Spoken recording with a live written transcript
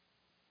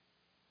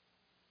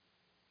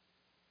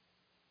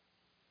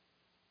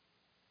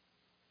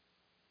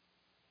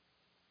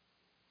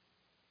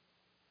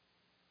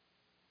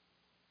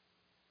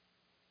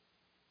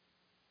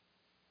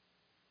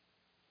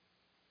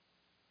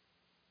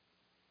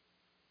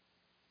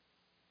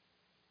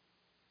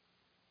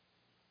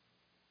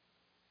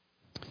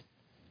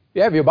If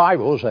you have your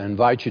Bibles, I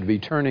invite you to be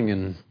turning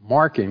and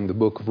marking the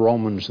book of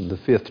Romans in the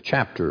 5th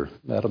chapter.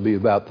 That'll be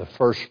about the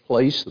first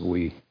place that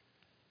we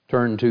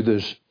turn to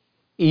this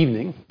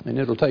evening, and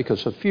it'll take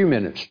us a few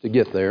minutes to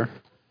get there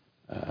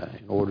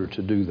in order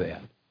to do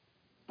that.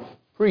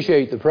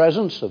 Appreciate the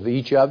presence of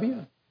each of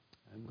you.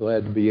 I'm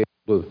glad to be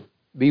able to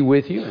be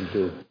with you and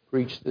to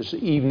preach this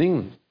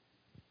evening,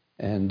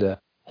 and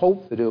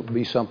hope that it'll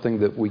be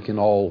something that we can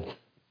all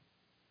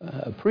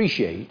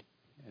appreciate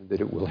and that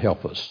it will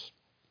help us.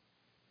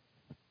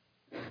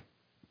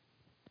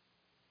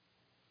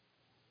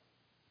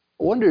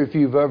 I wonder if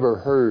you've ever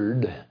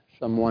heard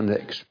someone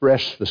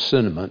express the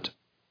sentiment,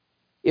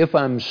 if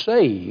I'm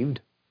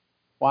saved,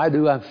 why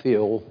do I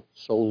feel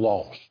so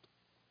lost?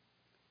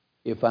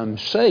 If I'm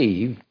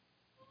saved,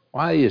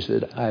 why is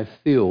it I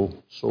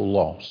feel so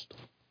lost?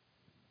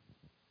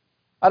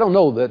 I don't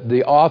know that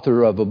the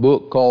author of a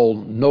book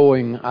called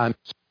Knowing I'm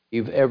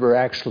Saved ever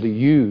actually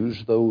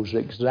used those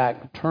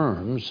exact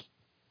terms.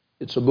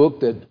 It's a book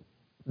that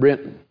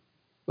Brent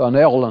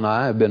Bunnell and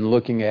I have been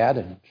looking at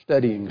and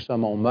studying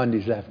some on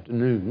Mondays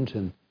afternoons,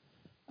 and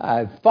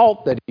I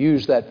thought that he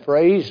used that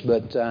phrase,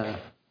 but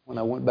when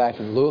I went back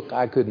and looked,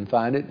 I couldn't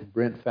find it.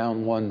 Brent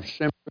found one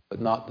similar, but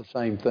not the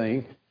same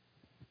thing.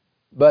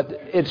 But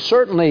it's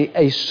certainly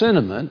a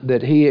sentiment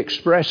that he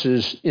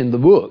expresses in the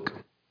book,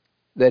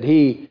 that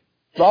he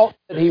thought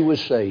that he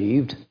was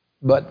saved,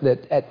 but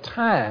that at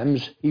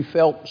times he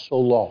felt so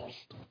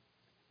lost.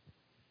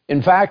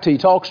 In fact, he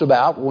talks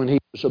about when he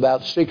was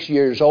about 6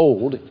 years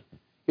old,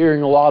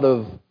 hearing a lot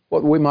of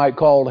what we might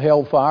call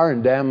hellfire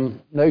and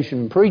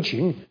damnation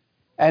preaching,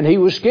 and he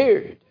was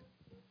scared.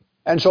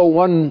 And so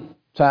one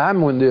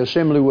time when the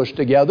assembly was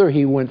together,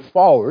 he went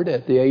forward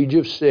at the age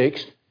of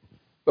 6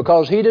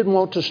 because he didn't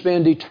want to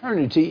spend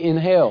eternity in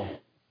hell.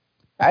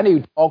 And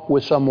he talked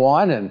with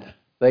someone, and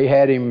they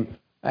had him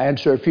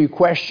answer a few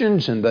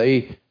questions, and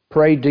they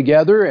prayed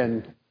together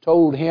and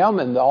told him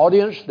and the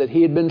audience that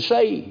he had been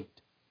saved.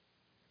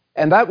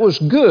 And that was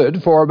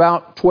good for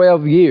about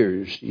 12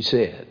 years, he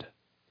said.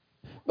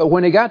 But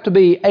when he got to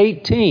be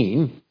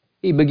 18,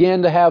 he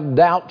began to have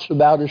doubts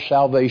about his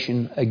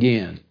salvation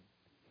again.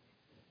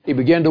 He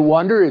began to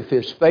wonder if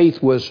his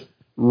faith was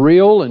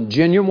real and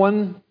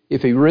genuine,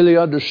 if he really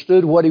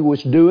understood what he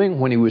was doing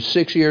when he was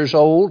 6 years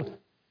old.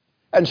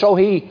 And so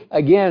he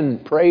again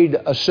prayed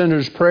a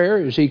sinner's prayer,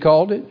 as he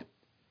called it,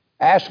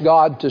 asked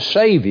God to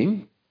save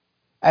him,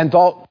 and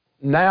thought,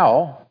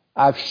 now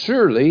I've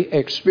surely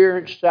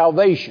experienced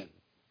salvation.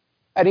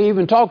 And he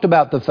even talked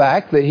about the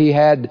fact that he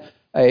had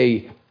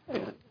a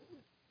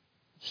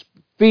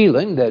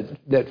feeling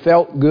that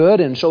felt good,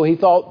 and so he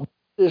thought,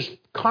 this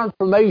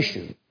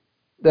confirmation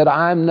that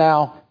I'm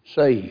now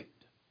saved.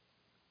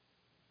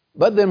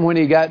 But then when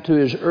he got to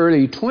his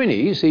early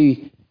 20s,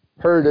 he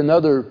heard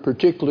another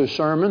particular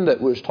sermon that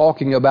was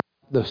talking about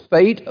the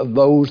fate of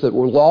those that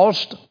were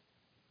lost,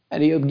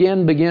 and he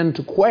again began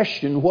to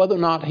question whether or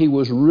not he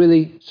was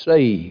really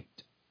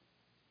saved.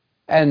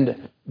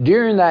 And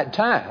during that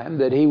time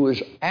that he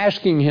was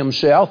asking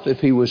himself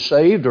if he was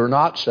saved or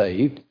not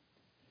saved,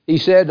 he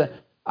said,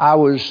 I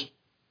was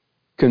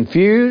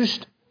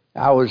confused,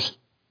 I was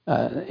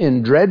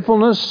in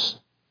dreadfulness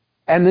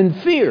and in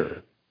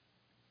fear.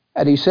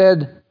 And he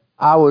said,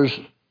 I was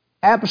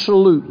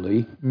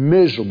absolutely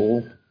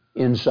miserable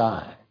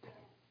inside.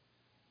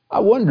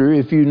 I wonder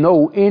if you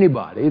know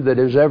anybody that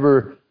has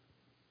ever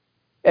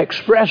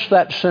expressed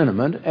that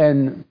sentiment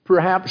and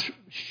perhaps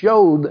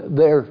showed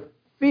their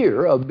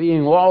fear of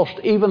being lost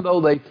even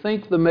though they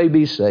think they may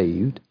be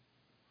saved.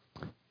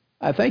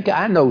 I think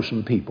I know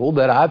some people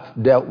that I've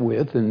dealt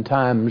with in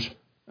times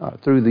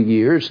through the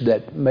years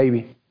that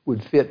maybe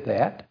would fit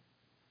that.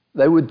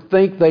 They would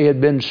think they had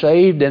been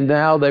saved, and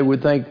now they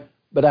would think,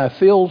 but I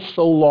feel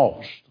so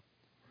lost.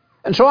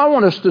 And so I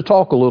want us to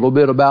talk a little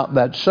bit about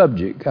that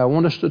subject. I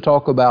want us to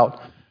talk about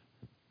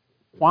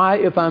why,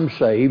 if I'm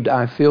saved,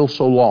 I feel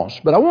so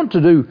lost. But I want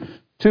to do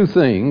two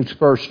things,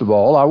 first of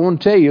all. I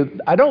want to tell you,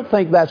 I don't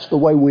think that's the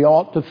way we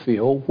ought to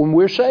feel when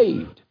we're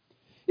saved.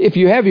 If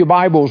you have your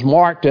Bibles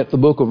marked at the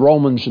book of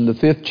Romans in the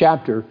 5th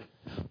chapter,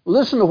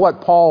 listen to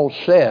what Paul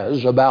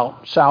says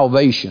about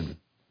salvation.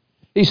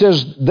 He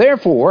says,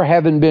 therefore,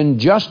 having been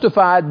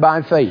justified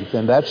by faith,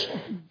 and that's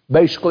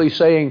basically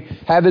saying,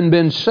 having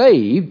been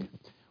saved,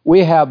 we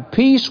have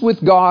peace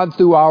with God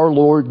through our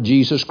Lord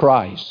Jesus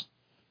Christ,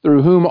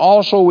 through whom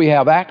also we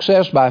have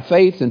access by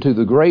faith into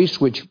the grace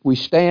which we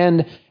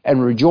stand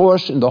and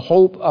rejoice in the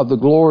hope of the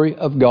glory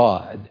of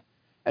God.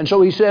 And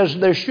so he says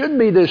there should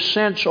be this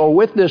sense, or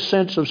with this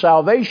sense of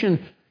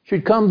salvation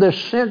should come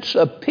this sense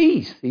of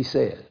peace, he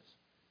says.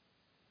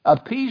 A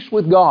peace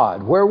with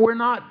God, where we're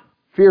not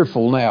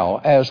fearful now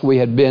as we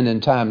had been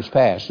in times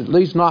past, at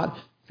least not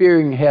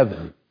fearing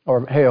heaven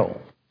or hell.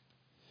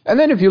 And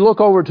then if you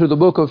look over to the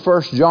book of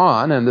 1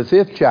 John and the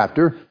 5th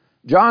chapter,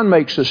 John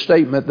makes a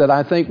statement that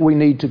I think we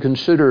need to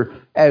consider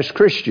as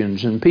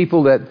Christians and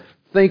people that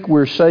think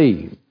we're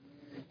saved.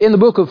 In the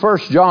book of 1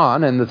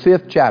 John and the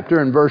 5th chapter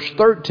in verse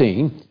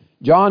 13,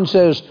 John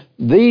says,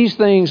 these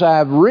things I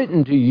have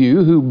written to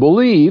you who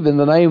believe in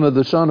the name of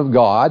the Son of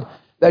God,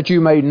 that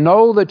you may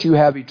know that you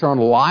have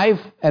eternal life,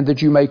 and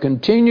that you may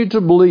continue to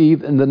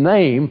believe in the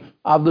name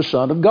of the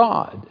Son of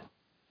God.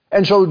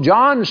 And so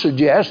John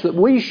suggests that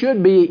we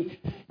should be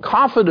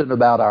confident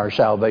about our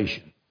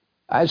salvation.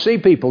 I see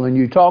people, and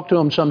you talk to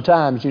them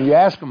sometimes, and you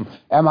ask them,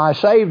 am I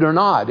saved or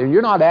not? And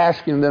you're not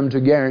asking them to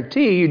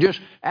guarantee, you're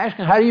just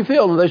asking, how do you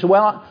feel? And they say,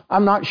 well,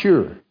 I'm not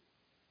sure.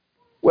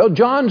 Well,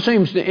 John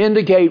seems to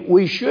indicate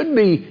we should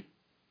be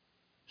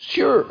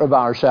sure of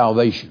our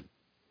salvation.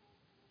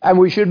 And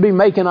we should be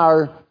making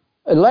our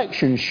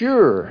election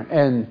sure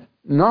and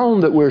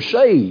known that we're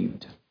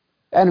saved.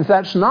 And if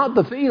that's not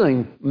the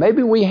feeling,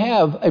 maybe we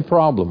have a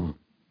problem.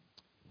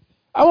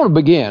 I want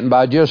to begin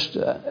by just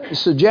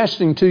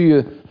suggesting to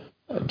you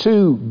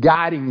two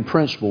guiding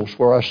principles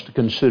for us to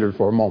consider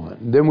for a moment.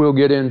 And then we'll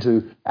get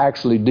into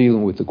actually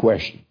dealing with the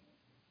question.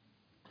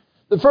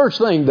 The first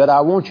thing that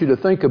I want you to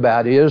think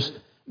about is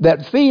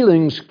that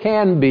feelings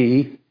can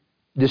be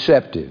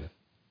deceptive.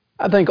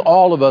 I think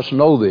all of us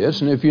know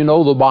this, and if you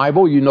know the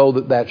Bible, you know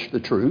that that's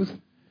the truth.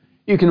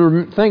 You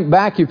can think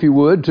back, if you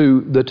would,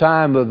 to the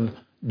time of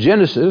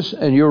Genesis,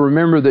 and you'll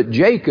remember that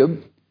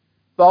Jacob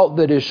thought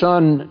that his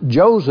son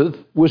Joseph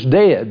was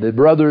dead. The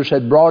brothers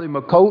had brought him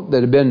a coat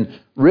that had been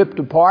ripped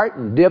apart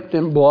and dipped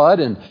in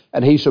blood,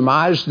 and he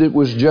surmised it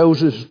was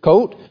Joseph's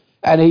coat,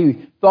 and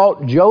he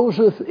thought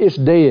Joseph is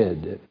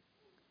dead.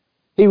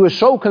 He was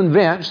so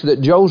convinced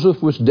that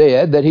Joseph was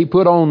dead that he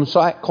put on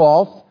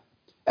sackcloth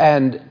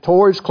and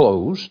tore his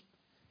clothes.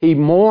 He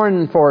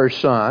mourned for his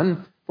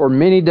son for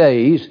many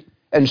days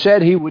and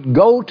said he would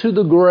go to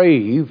the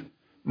grave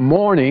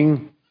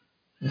mourning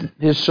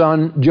his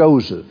son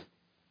Joseph.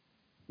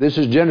 This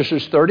is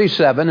Genesis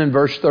 37 and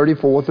verse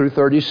 34 through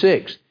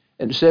 36.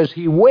 And it says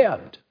he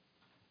wept.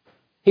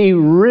 He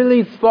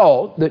really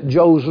thought that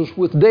Joseph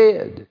was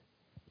dead.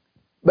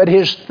 But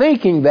his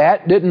thinking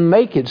that didn't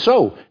make it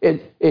so.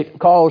 It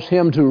caused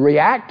him to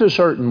react a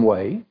certain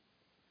way.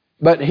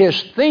 But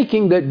his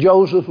thinking that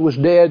Joseph was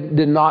dead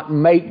did not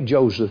make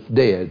Joseph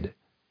dead.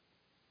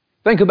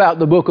 Think about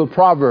the book of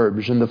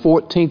Proverbs in the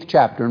 14th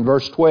chapter in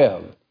verse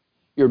 12.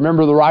 You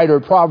remember the writer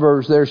of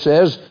Proverbs there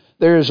says,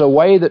 there is a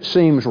way that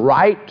seems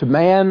right to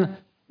man,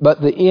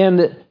 but the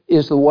end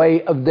is the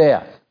way of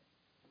death.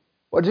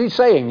 What is he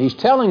saying? He's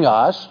telling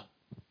us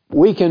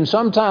we can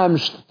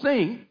sometimes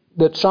think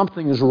that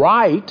something is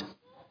right,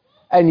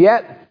 and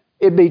yet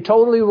it be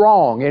totally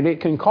wrong, and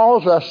it can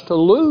cause us to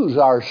lose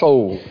our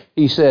soul,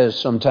 he says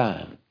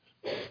sometimes.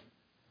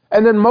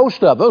 And then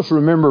most of us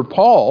remember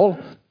Paul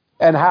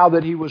and how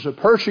that he was a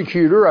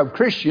persecutor of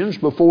Christians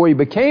before he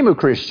became a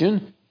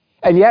Christian,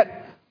 and yet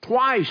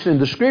twice in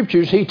the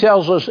Scriptures he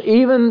tells us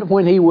even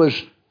when he was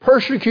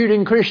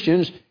persecuting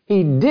Christians,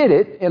 he did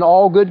it in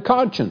all good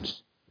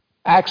conscience.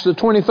 Acts the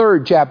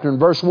 23rd chapter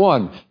and verse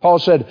 1, Paul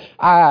said,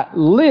 I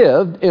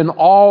lived in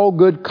all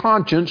good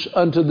conscience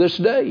unto this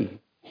day.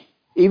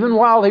 Even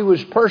while he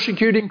was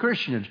persecuting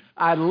Christians,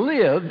 I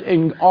lived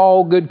in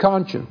all good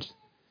conscience.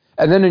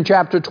 And then in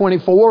chapter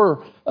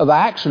 24 of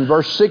Acts, in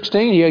verse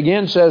 16, he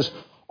again says,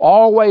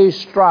 always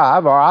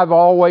strive, or I've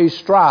always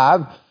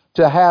strived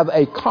to have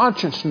a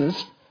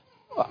consciousness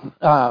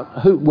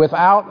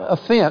without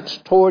offense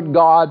toward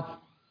God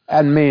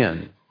and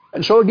men.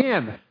 And so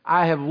again,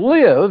 I have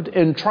lived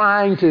in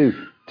trying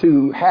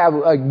to have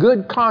a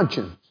good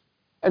conscience.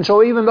 And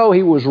so even though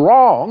he was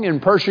wrong in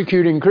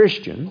persecuting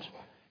Christians,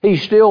 he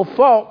still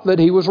thought that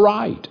he was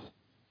right.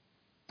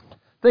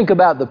 Think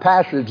about the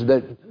passage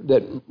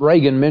that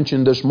Reagan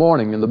mentioned this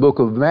morning in the book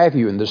of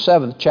Matthew in the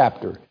 7th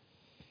chapter.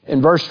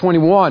 In verse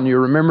 21, you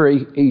remember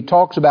he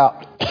talks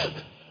about,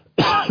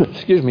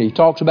 he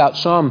talks about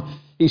some,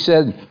 he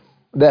said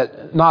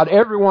that not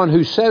everyone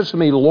who says to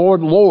me,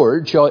 Lord,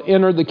 Lord, shall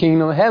enter the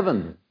kingdom of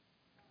heaven.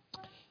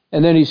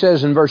 And then he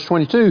says in verse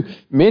 22,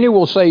 many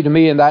will say to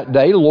me in that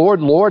day,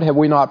 Lord, Lord, have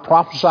we not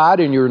prophesied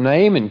in your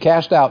name and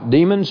cast out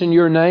demons in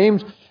your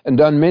names and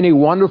done many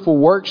wonderful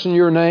works in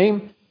your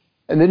name?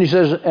 And then he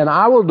says, and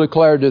I will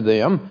declare to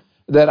them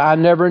that I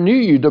never knew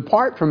you.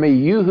 Depart from me,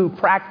 you who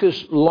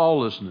practice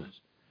lawlessness.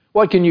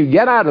 What can you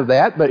get out of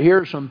that? But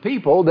here are some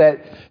people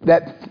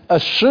that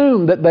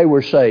assumed that they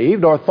were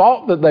saved or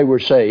thought that they were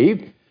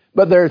saved,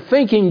 but their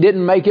thinking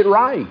didn't make it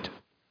right.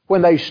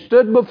 When they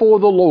stood before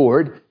the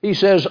Lord, he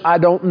says, I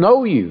don't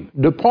know you.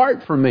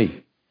 Depart from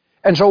me.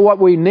 And so what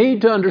we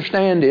need to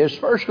understand is,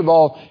 first of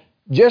all,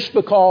 just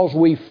because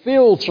we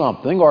feel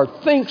something or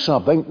think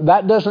something,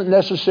 that doesn't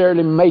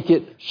necessarily make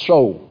it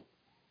so.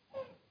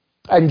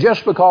 And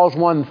just because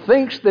one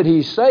thinks that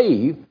he's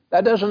saved,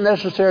 that doesn't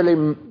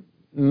necessarily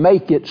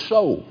make it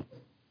so.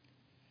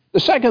 The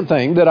second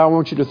thing that I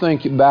want you to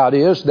think about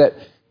is that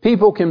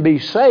people can be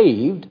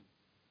saved,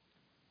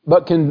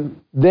 but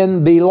can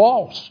then be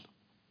lost.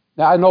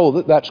 Now, I know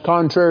that that's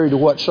contrary to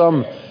what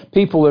some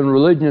people in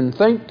religion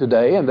think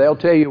today, and they'll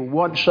tell you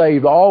once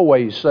saved,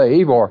 always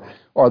saved,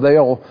 or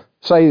they'll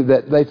say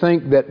that they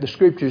think that the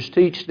Scriptures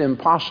teach the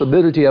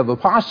impossibility of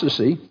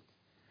apostasy,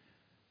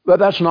 but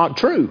that's not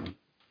true.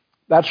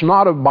 That's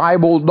not a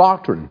Bible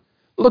doctrine.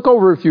 Look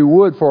over, if you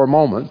would, for a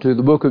moment to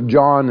the book of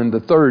John in the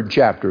 3rd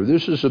chapter.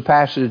 This is a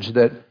passage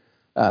that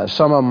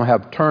some of them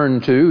have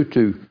turned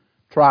to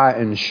try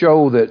and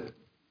show that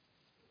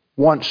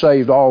once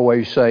saved,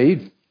 always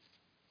saved.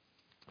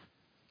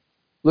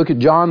 Look at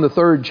John, the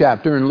 3rd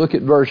chapter, and look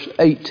at verse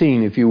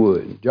 18, if you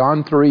would.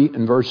 John 3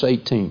 and verse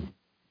 18.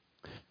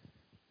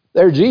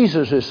 There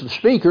Jesus is the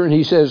speaker, and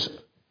he says,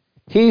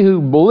 "He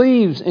who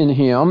believes in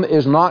him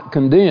is not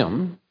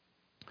condemned,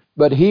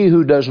 but he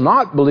who does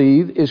not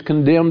believe is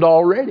condemned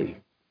already."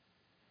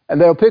 And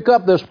they'll pick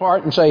up this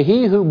part and say,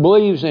 he who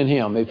believes in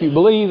him, if you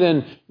believe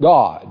in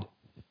God,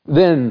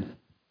 then,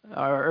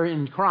 or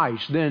in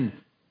Christ, then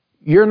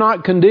you're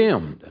not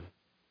condemned.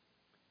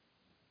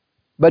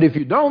 But if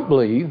you don't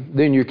believe,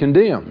 then you're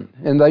condemned.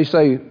 And they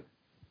say,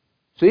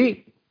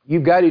 see,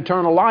 you've got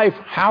eternal life.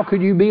 How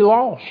could you be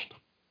lost?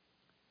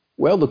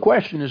 Well, the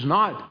question is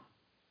not,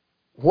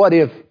 what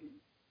if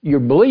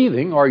you're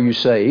believing, are you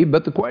saved?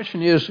 But the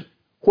question is,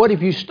 what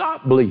if you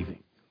stop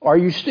believing? Are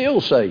you still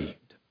saved?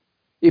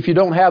 If you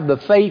don't have the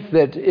faith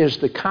that is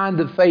the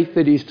kind of faith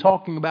that he's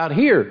talking about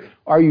here,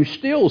 are you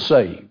still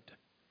saved?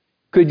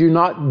 Could you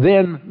not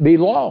then be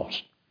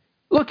lost?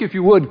 Look, if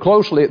you would,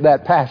 closely at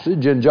that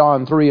passage in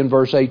John 3 and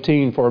verse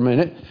 18 for a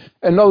minute.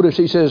 And notice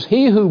he says,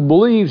 he who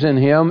believes in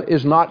him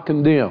is not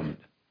condemned.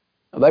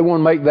 Now, they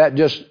want to make that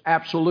just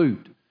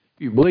absolute.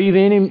 If you believe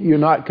in him, you're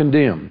not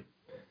condemned.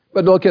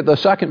 But look at the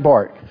second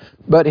part.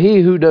 But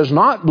he who does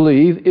not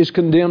believe is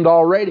condemned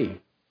already.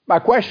 My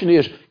question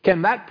is,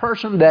 can that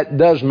person that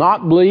does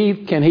not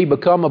believe, can he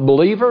become a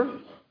believer?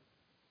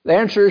 The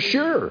answer is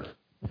sure.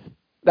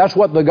 That's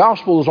what the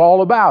gospel is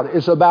all about.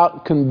 It's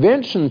about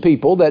convincing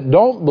people that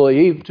don't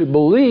believe to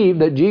believe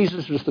that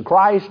Jesus is the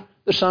Christ,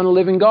 the Son of the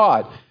living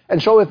God.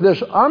 And so if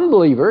this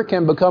unbeliever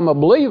can become a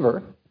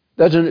believer,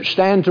 doesn't it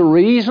stand to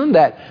reason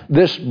that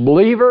this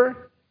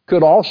believer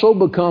could also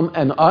become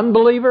an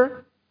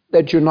unbeliever?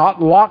 That you're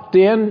not locked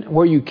in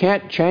where you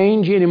can't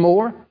change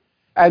anymore?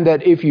 And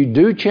that if you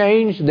do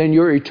change, then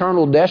your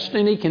eternal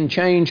destiny can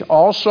change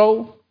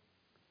also?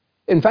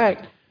 In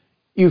fact,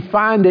 you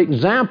find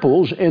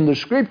examples in the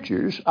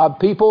Scriptures of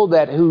people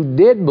who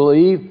did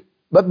believe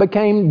but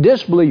became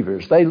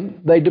disbelievers.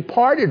 They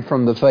departed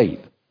from the faith.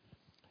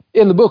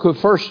 In the book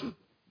of 1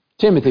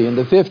 Timothy, in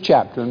the 5th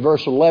chapter, in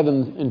verse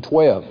 11 and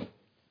 12,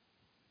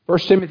 1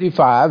 Timothy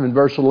 5 and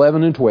verse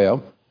 11 and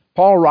 12,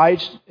 Paul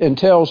writes and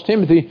tells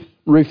Timothy,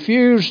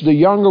 refuse the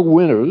younger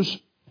widows,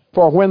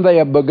 for when they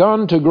have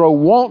begun to grow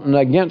wanton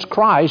against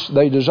Christ,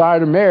 they desire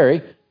to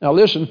marry. Now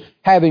listen,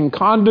 having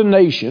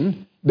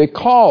condemnation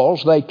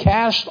because they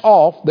cast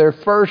off their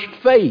first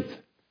faith.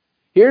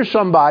 Here's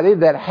somebody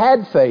that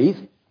had faith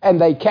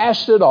and they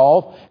cast it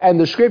off, and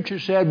the Scripture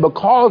said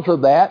because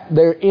of that,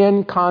 they're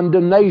in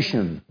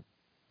condemnation.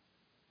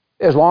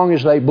 As long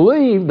as they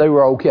believed, they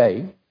were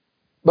okay.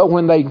 But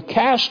when they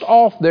cast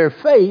off their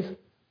faith,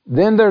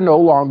 then they're no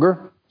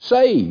longer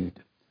saved.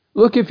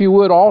 Look, if you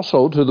would,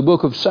 also to the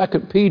book of 2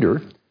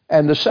 Peter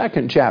and the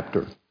 2nd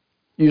chapter.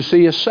 You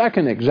see a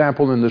second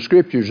example in the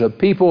Scriptures of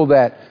people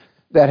that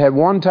had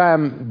one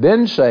time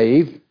been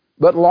saved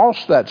but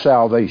lost that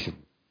salvation.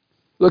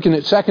 Looking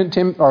at 2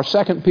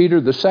 Peter,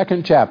 the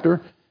 2nd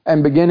chapter,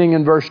 and beginning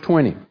in verse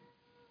 20.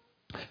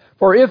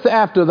 For if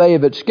after they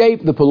have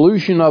escaped the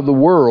pollution of the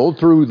world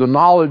through the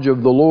knowledge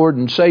of the Lord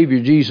and Savior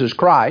Jesus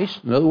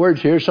Christ, in other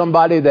words, here's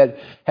somebody that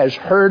has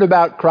heard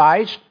about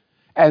Christ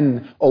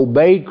and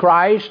obeyed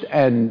Christ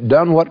and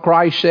done what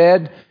Christ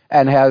said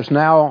and has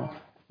now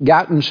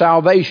gotten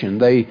salvation.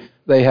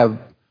 They have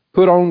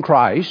put on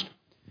Christ.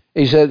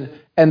 He said,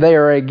 and they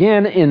are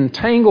again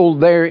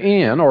entangled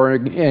therein, or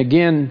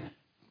again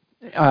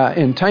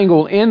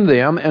entangled in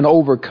them and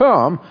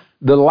overcome.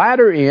 The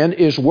latter end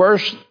is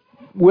worse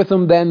with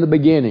them than the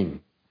beginning.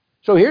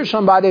 So here's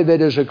somebody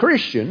that is a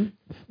Christian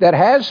that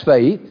has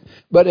faith,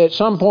 but at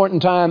some point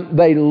in time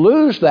they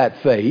lose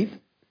that faith.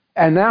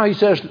 And now he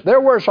says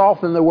they're worse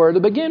off than they were to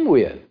begin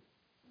with.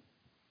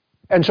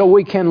 And so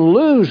we can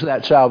lose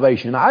that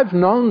salvation. I've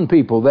known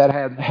people that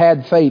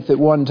had faith at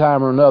one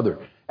time or another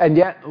and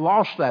yet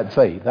lost that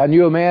faith. I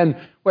knew a man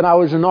when I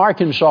was in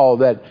Arkansas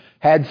that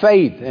had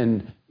faith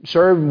and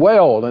served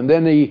well, and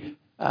then he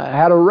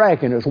had a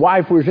wreck and his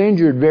wife was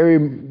injured very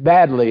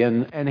badly,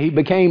 and he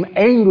became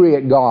angry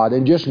at God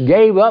and just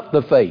gave up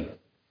the faith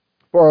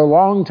for a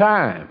long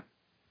time.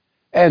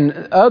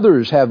 And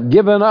others have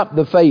given up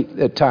the faith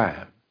at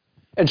times.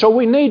 And so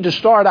we need to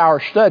start our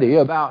study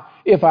about,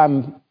 if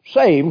I'm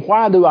saved,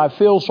 why do I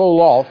feel so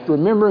lost?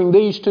 Remembering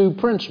these two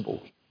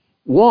principles.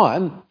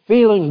 One,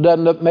 feelings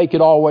doesn't make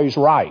it always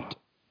right.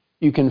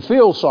 You can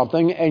feel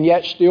something and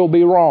yet still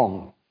be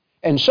wrong.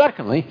 And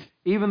secondly,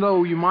 even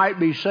though you might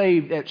be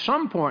saved at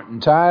some point in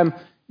time,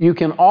 you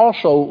can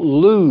also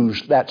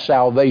lose that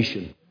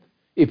salvation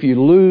if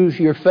you lose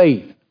your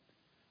faith.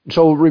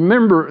 So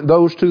remember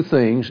those two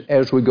things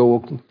as we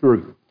go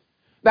through.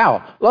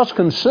 Now, let's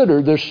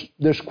consider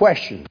this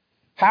question.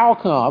 How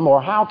come,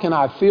 or how can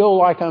I feel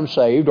like I'm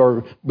saved,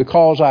 or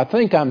because I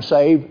think I'm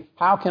saved,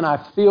 how can I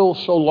feel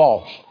so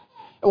lost?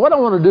 And what I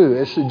want to do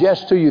is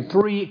suggest to you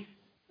three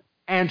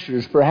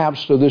answers,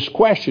 perhaps, to this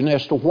question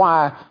as to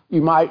why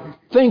you might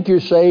think you're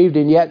saved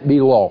and yet be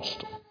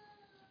lost.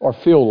 or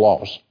feel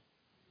lost?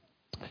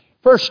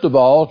 First of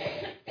all,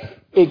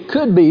 it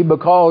could be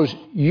because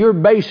you're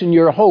basing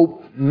your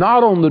hope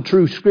not on the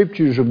true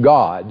Scriptures of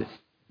God,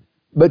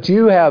 but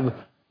you have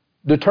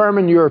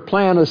determined your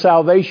plan of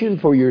salvation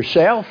for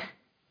yourself,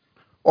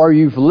 or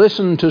you've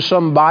listened to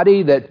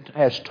somebody that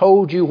has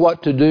told you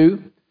what to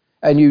do,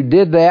 and you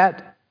did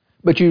that,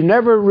 but you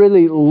never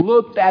really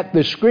looked at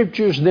the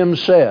Scriptures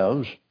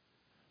themselves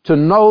to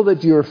know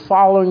that you're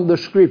following the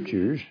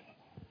Scriptures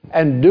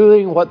and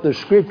doing what the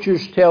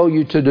Scriptures tell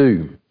you to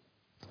do.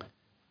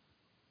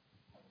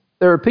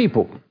 There are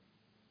people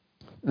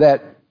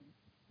that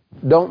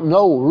don't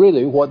know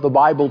really what the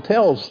Bible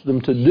tells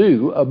them to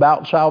do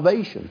about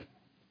salvation.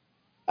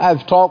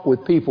 I've talked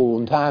with people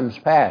in times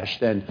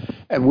past, and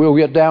we'll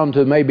get down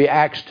to maybe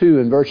Acts 2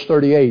 and verse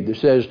 38 that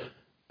says,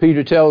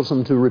 Peter tells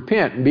them to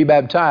repent and be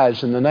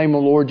baptized in the name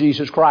of the Lord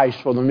Jesus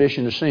Christ for the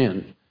remission of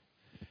sins.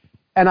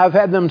 And I've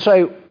had them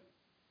say,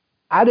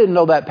 I didn't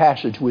know that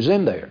passage was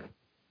in there.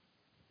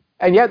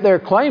 And yet they're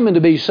claiming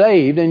to be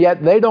saved, and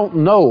yet they don't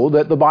know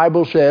that the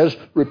Bible says,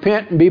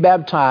 repent and be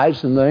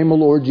baptized in the name of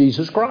the Lord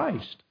Jesus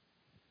Christ.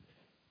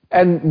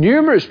 And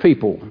numerous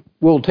people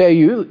will tell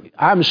you,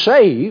 I'm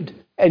saved,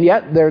 and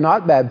yet they're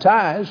not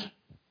baptized.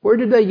 Where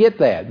did they get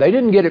that? They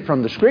didn't get it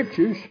from the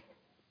Scriptures.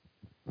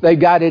 They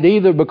got it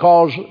either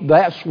because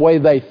that's the way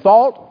they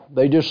thought,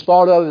 they just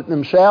thought of it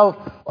themselves,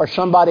 or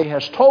somebody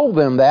has told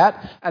them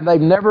that, and they've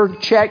never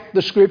checked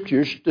the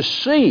Scriptures to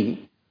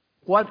see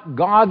what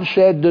God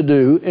said to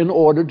do in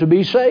order to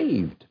be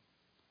saved.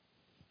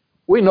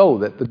 We know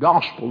that the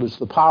gospel is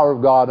the power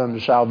of God unto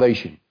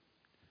salvation.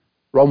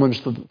 Romans,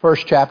 the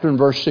first chapter and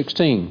verse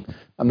 16.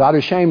 I'm not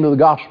ashamed of the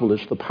gospel.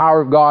 It's the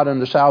power of God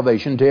unto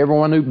salvation to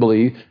everyone who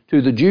believes,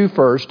 to the Jew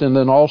first and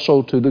then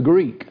also to the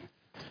Greek.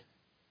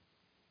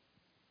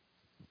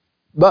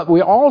 But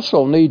we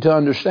also need to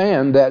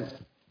understand that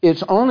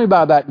it's only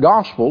by that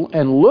gospel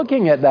and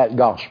looking at that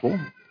gospel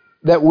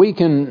that we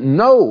can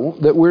know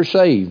that we're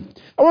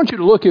saved. I want you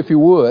to look, if you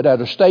would,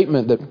 at a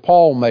statement that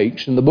Paul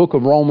makes in the book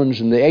of Romans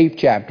in the 8th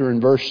chapter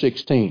in verse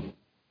 16.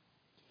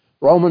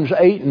 Romans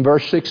 8 and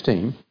verse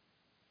 16.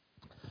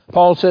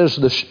 Paul says,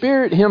 the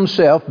Spirit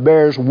Himself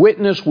bears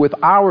witness with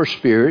our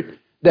spirit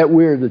that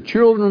we're the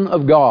children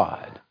of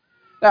God.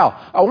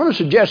 Now, I want to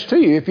suggest to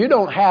you, if you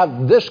don't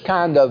have this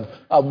kind of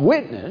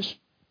witness,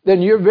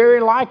 then you're very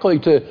likely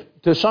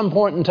to some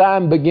point in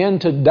time begin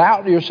to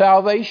doubt your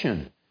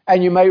salvation.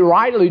 And you may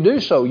rightly do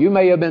so. You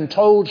may have been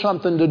told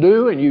something to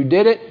do and you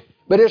did it,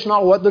 but it's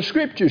not what the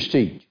Scriptures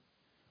teach.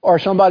 Or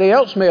somebody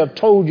else may have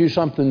told you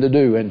something to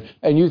do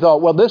and you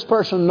thought, well, this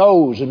person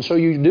knows, and so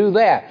you do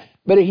that.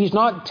 But he's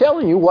not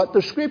telling you what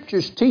the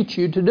Scriptures teach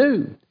you to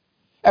do.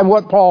 And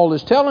what Paul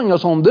is telling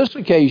us on this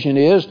occasion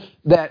is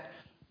that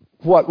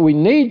what we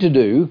need to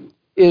do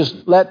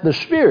is let the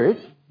Spirit,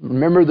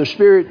 remember the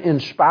Spirit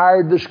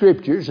inspired the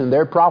Scriptures, and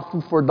they're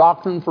profitable for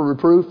doctrine, for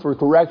reproof, for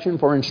correction,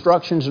 for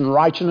instructions in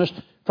righteousness,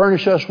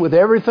 furnish us with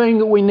everything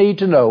that we need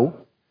to know.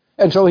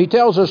 And so he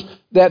tells us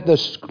that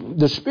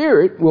the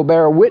Spirit will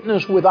bear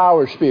witness with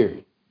our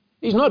spirit.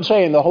 He's not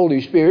saying the Holy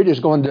Spirit is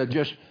going to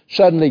just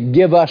suddenly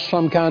give us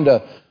some kind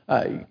of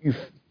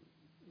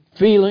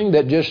feeling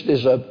that just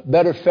is a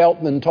better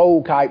felt than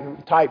told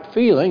type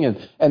feeling,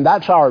 and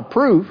that's our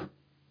proof.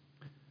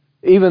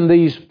 Even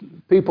these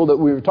people that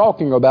we were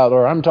talking about,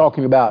 or I'm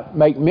talking about,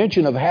 make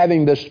mention of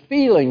having this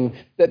feeling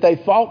that they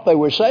thought they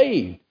were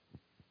saved,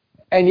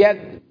 and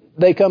yet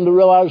they come to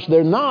realize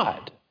they're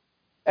not.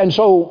 And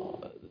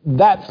so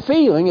that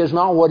feeling is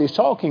not what he's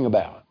talking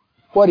about.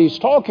 What he's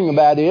talking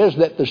about is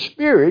that the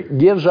Spirit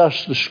gives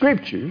us the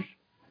Scriptures,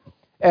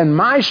 and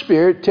my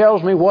spirit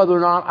tells me whether or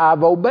not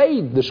I've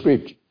obeyed the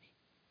Scriptures.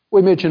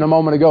 We mentioned a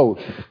moment ago,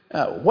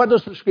 what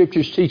does the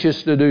Scriptures teach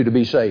us to do to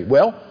be saved?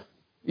 Well,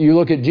 you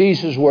look at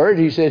Jesus' word.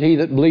 He said, he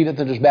that believeth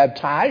and is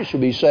baptized shall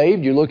be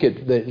saved. You look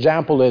at the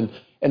example in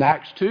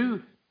Acts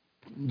 2.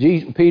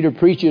 Peter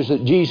preaches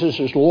that Jesus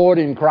is Lord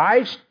in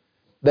Christ.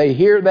 They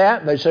hear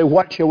that. They say,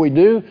 what shall we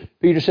do?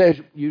 Peter says,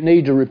 you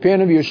need to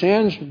repent of your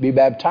sins, be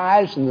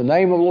baptized in the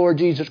name of the Lord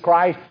Jesus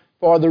Christ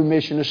for the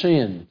remission of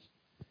sins.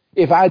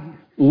 If I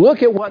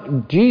look at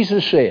what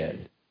Jesus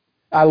said,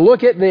 I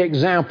look at the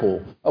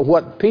example of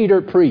what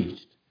Peter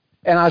preached,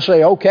 and I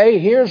say, okay,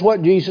 here's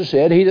what Jesus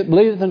said. He that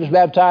believeth and is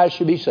baptized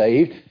shall be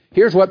saved.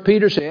 Here's what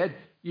Peter said.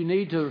 You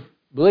need to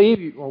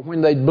believe, or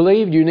when they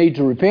believed, you need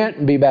to repent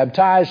and be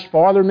baptized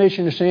for the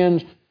remission of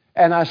sins.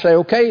 And I say,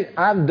 okay,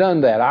 I've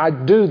done that. I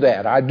do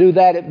that. I do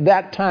that at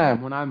that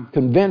time when I'm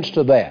convinced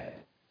of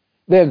that.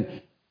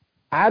 Then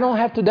I don't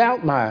have to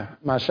doubt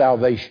my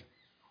salvation.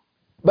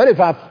 But if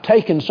I've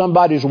taken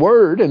somebody's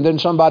word and then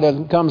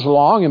somebody comes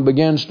along and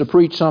begins to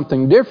preach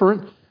something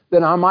different,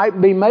 then I might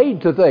be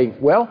made to think,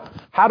 well,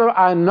 how do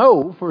I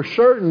know for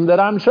certain that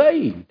I'm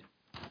saved?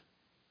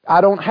 I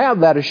don't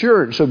have that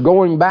assurance of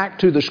going back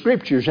to the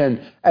Scriptures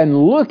and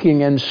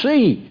looking and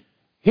see,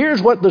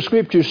 here's what the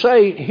Scriptures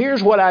say,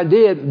 here's what I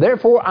did,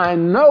 therefore I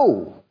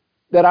know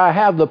that I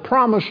have the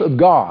promise of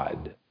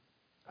God.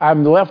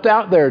 I'm left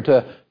out there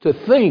to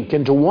think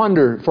and to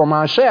wonder for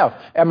myself,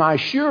 am I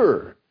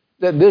sure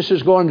that this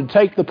is going to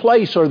take the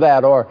place or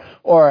that?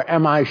 Or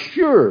am I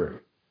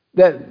sure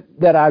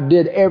that I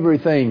did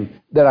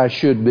everything that I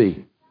should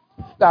be?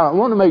 Now, I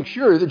want to make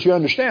sure that you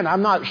understand,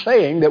 I'm not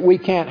saying that we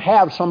can't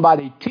have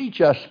somebody teach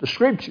us the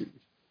Scriptures.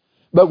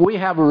 But we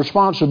have a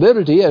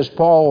responsibility, as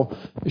Paul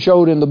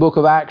showed in the book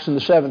of Acts in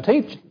the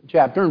 17th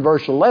chapter in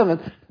verse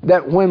 11,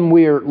 that when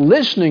we're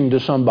listening to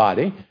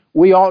somebody,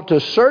 we ought to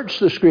search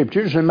the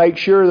Scriptures and make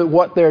sure that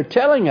what they're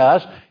telling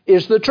us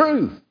is the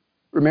truth.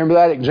 Remember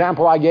that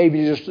example I gave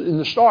you just in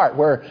the start,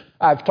 where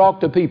I've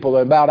talked to people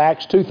about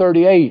Acts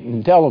 2:38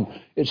 and tell them,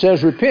 it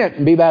says, repent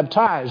and be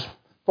baptized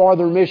for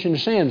the remission of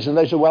sins. And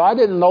they say, well, I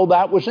didn't know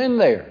that was in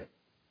there.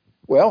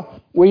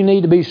 Well, we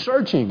need to be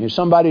searching. If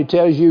somebody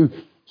tells you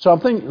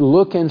something,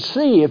 look and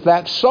see if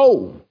that's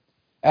so.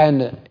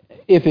 And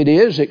if it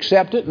is,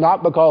 accept it,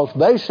 not because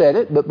they said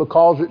it, but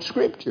because it's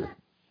Scripture.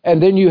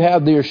 And then you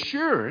have the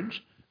assurance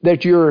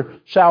that your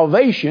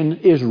salvation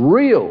is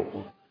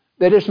real,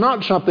 that it's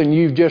not something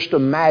you've just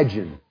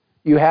imagined.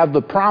 You have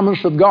the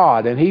promise of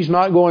God, and He's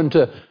not going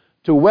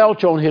to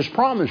welch on His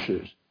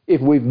promises.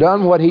 If we've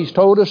done what He's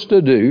told us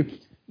to do,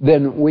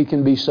 then we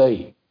can be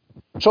saved.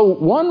 So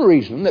one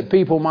reason that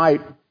people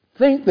might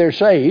think they're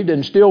saved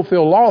and still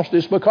feel lost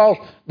is because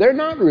they're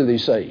not really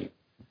saved.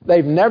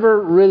 They've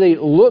never really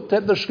looked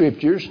at the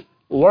Scriptures,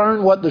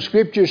 learned what the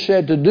Scriptures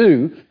said to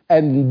do,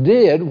 and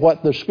did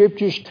what the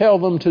Scriptures tell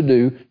them to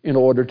do in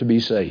order to be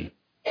saved.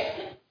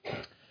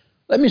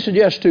 Let me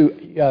suggest to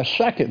you a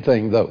second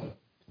thing, though.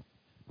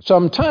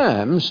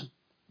 Sometimes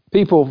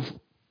people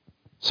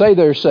say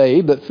they're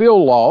saved but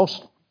feel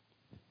lost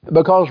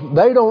because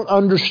they don't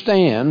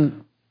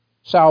understand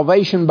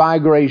salvation by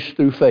grace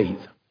through faith.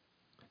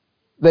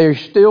 They're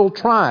still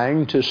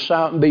trying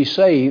to be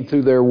saved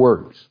through their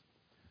works.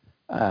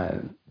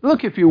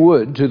 Look, if you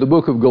would, to the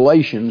book of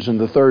Galatians in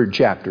the 3rd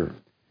chapter.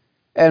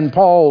 And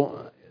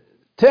Paul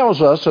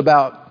tells us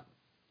about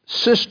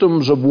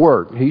systems of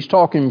work. He's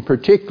talking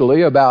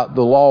particularly about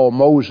the law of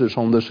Moses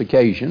on this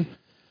occasion.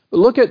 But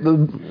look at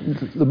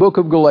the book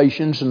of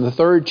Galatians in the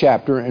 3rd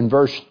chapter and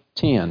verse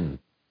 10.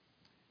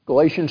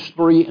 Galatians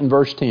 3 and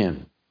verse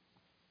 10.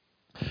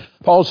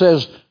 Paul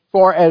says,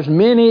 for as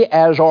many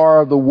as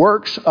are the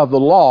works of the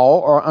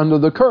law are under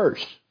the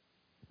curse.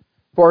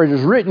 For it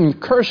is written,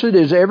 cursed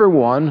is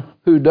everyone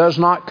who does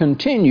not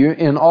continue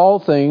in all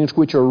things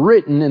which are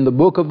written in the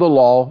book of the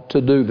law to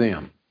do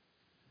them.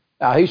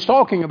 Now, he's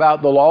talking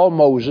about the law of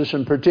Moses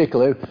in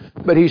particular,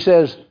 but he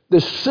says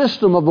the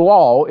system of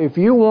law, if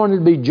you wanted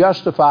to be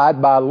justified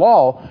by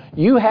law,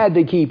 you had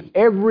to keep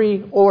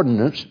every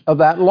ordinance of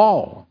that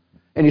law.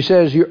 And he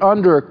says you're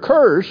under a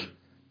curse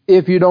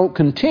if you don't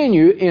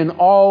continue in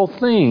all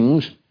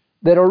things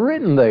that are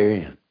written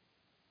therein.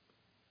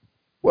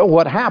 Well,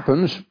 what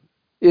happens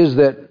is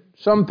that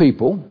some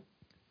people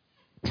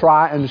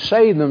try and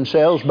save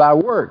themselves by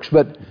works.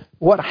 But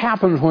what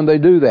happens when they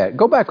do that?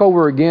 Go back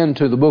over again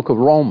to the book of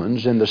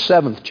Romans in the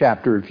 7th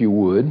chapter, if you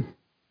would,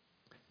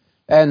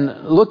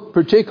 and look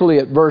particularly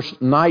at verse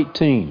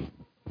 19.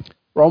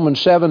 Romans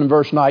 7 and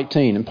verse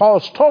 19. And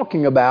Paul's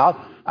talking about,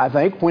 I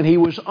think, when he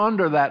was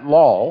under that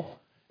law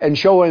and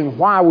showing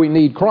why we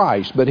need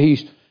Christ. But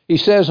he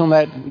says on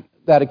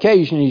that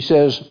occasion, he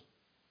says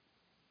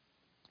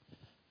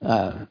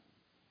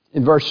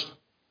in verse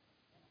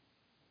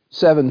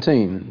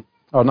 17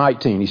 or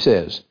 19, he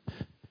says,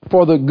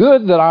 for the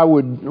good that I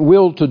would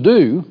will to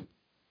do,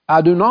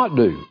 I do not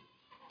do.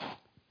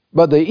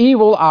 But the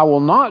evil I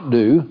will not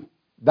do,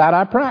 that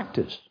I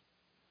practice.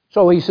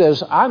 So he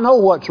says, I know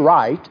what's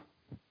right,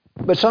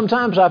 but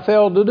sometimes I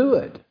fail to do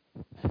it.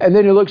 And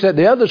then he looks at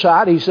the other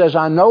side, he says,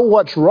 I know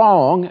what's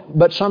wrong,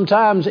 but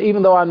sometimes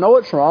even though I know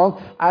it's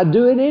wrong, I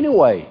do it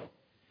anyway.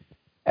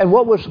 And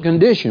what was the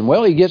condition?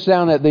 Well, he gets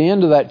down at the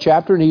end of that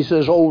chapter and he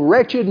says, oh,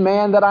 wretched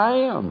man that I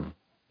am.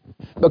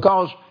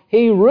 Because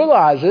he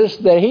realizes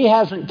that he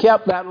hasn't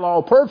kept that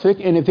law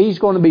perfect, and if he's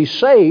going to be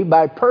saved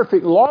by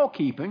perfect law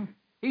keeping,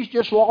 he's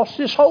just lost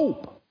his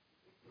hope.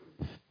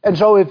 And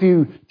so if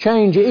you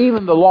change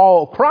even the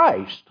law of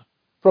Christ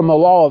from a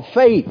law of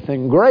faith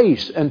and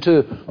grace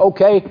into,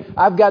 okay,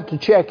 I've got to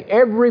check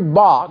every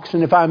box,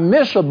 and if I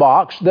miss a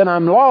box, then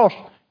I'm lost,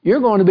 you're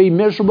going to be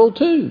miserable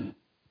too.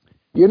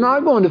 You're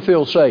not going to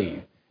feel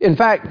saved. In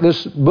fact,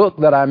 this book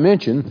that I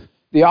mentioned,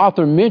 the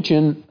author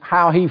mentioned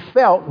how he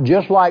felt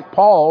just like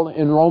Paul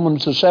in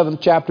Romans the 7th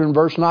chapter and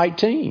verse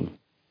 19.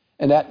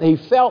 And that he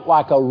felt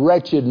like a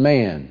wretched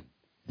man.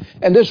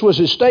 And this was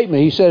his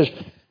statement. He says,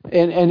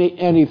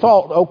 and he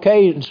thought,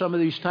 okay, in some of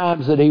these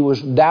times that he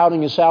was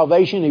doubting his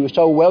salvation, he was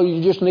told, well,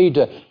 you just need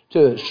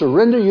to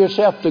surrender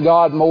yourself to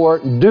God more,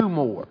 do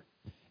more.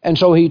 And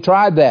so he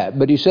tried that.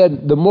 But he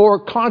said, the more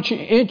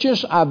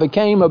conscientious I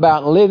became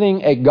about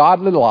living a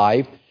godly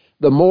life,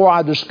 the more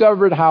I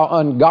discovered how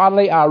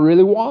ungodly I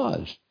really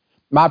was.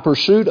 My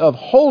pursuit of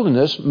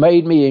holiness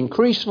made me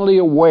increasingly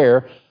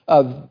aware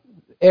of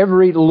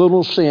every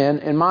little sin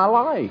in my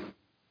life.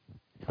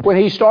 When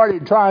he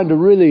started trying to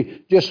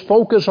really just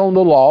focus on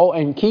the law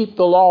and keep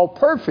the law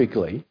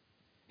perfectly,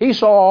 he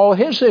saw all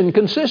his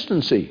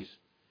inconsistencies.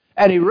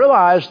 And he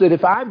realized that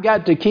if I've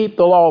got to keep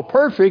the law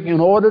perfect in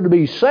order to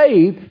be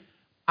saved,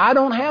 I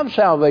don't have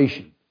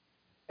salvation.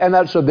 And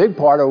that's a big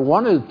part of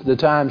one of the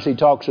times he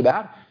talks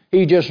about.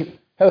 He just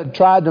had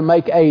tried to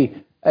make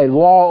a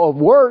law of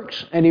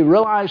works, and he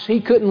realized he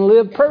couldn't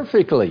live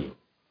perfectly.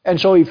 And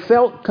so he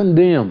felt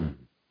condemned.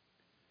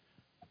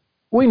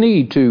 We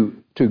need to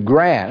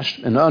grasp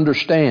and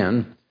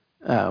understand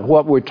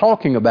what we're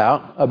talking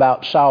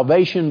about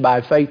salvation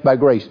by faith, by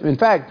grace. In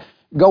fact,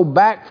 go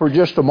back for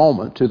just a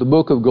moment to the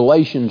book of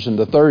Galatians in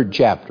the 3rd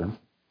chapter.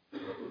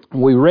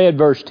 We read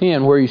verse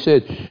 10 where he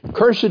said,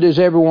 "Cursed is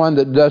everyone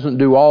that doesn't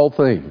do all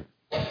things."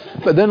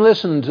 But then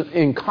listen,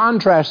 in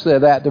contrast to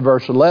that, to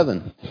verse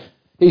 11.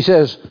 He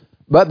says,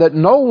 "But that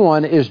no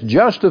one is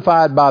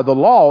justified by the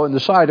law in the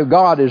sight of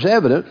God is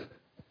evident,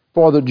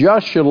 for the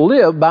just shall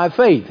live by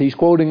faith." He's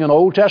quoting an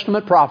Old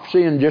Testament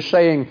prophecy and just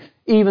saying,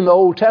 even the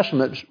Old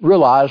Testament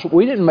realized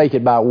we didn't make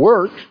it by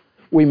works.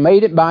 We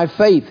made it by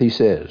faith, he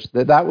says.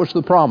 That was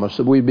the promise,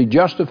 that we'd be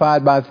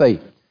justified by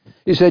faith.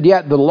 He said,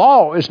 "Yet the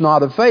law is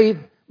not of faith,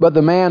 but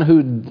the man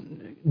who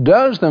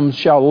does them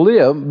shall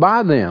live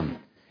by them.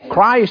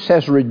 Christ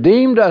has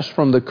redeemed us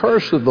from the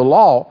curse of the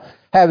law,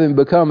 having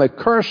become a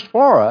curse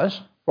for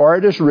us, for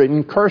it is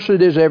written, 'Cursed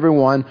is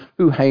everyone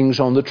who hangs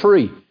on the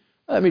tree.'"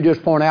 Let me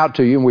just point out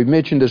to you, and we've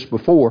mentioned this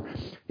before,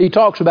 he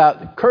talks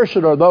about cursed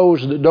are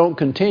those that don't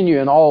continue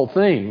in all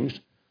things.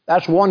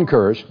 That's one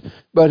curse.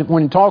 But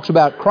when he talks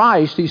about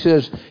Christ, he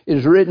says, it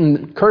is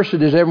written, "Cursed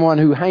is everyone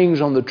who hangs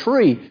on the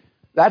tree."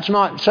 That's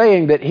not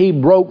saying that he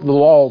broke the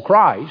law of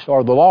Christ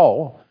or the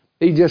law.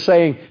 He's just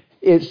saying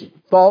it's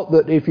thought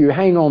that if you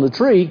hang on the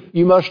tree,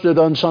 you must have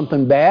done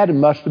something bad and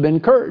must have been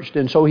cursed.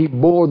 And so he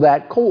bore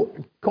that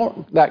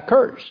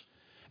curse.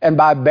 And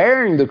by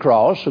bearing the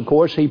cross, of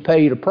course, he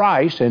paid a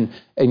price and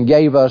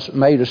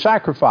made a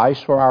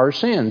sacrifice for our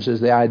sins, is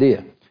the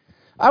idea.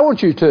 I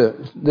want you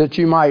that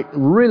you might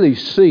really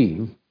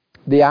see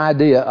the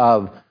idea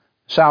of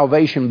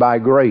salvation by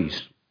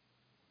grace.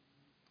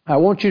 I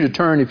want you to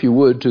turn, if you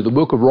would, to the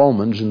book of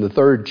Romans in the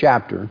 3rd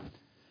chapter.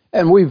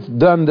 And we've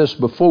done this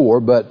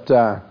before, but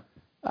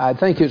I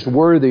think it's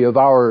worthy of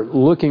our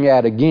looking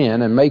at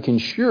again and making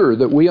sure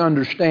that we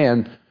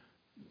understand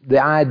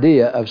the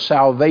idea of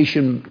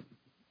salvation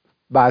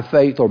by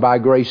faith or by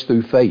grace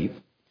through faith.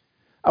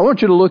 I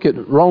want you to look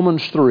at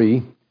Romans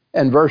 3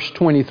 and verse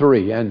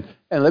 23. And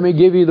let me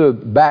give you the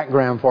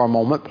background for a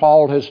moment.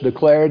 Paul has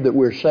declared that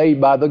we're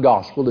saved by the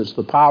gospel. It's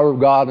the power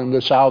of God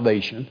unto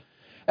salvation.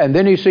 And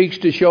then he seeks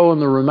to show in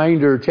the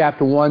remainder of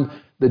chapter 1,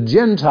 the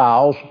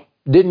Gentiles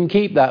didn't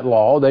keep that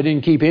law. They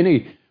didn't keep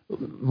any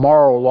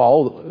moral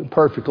law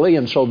perfectly,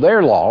 and so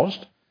they're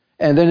lost.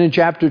 And then in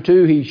chapter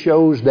 2, he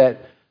shows that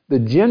the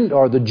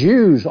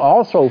Jews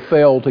also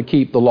failed to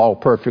keep the law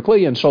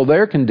perfectly, and so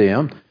they're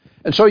condemned.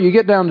 And so you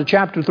get down to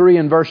chapter 3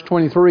 and verse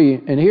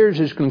 23, and here's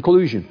his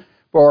conclusion.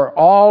 "For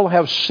all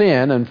have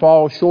sinned and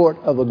fall short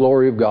of the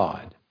glory of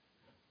God."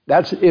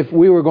 That's if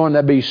we were going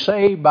to be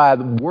saved by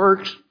the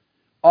works,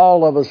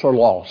 all of us are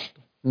lost.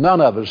 None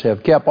of us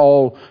have kept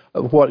all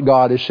of what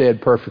God has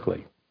said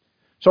perfectly.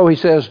 So he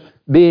says,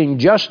 being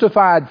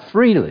justified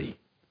freely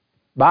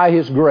by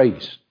his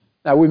grace.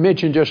 Now, we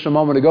mentioned just a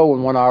moment ago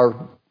in one of our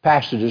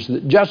passages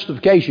that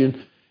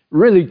justification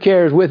really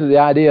carries with it the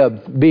idea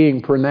of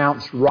being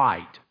pronounced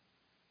right.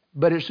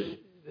 But it's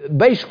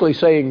basically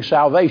saying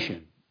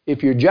salvation.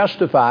 If you're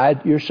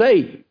justified, you're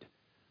saved.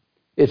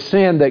 It's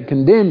sin that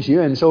condemns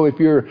you, and so if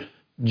you're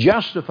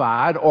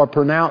justified or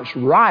pronounced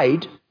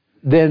right,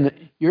 then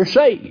you're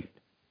saved.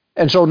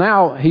 And so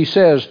now he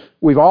says,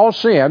 we've all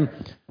sinned,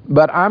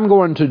 but I'm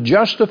going to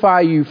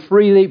justify you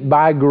freely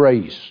by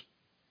grace.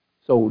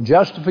 So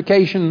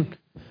justification,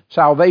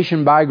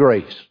 salvation by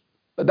grace.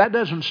 But that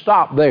doesn't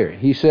stop there.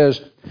 He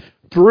says,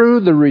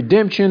 through the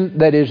redemption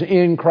that is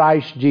in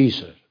Christ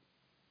Jesus.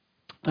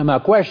 And my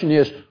question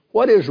is,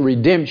 what is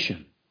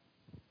redemption?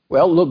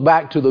 Well, look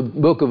back to the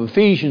book of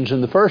Ephesians in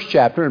the 1st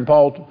chapter, and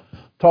Paul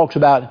talks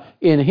about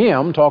in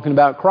him, talking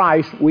about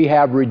Christ, we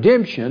have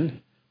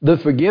redemption, the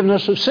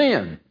forgiveness of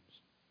sins.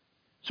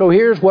 So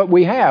here's what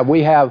we have.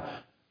 We have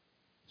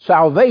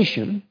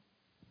salvation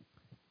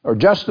or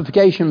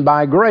justification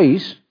by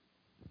grace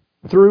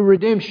through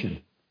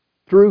redemption,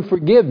 through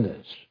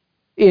forgiveness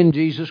in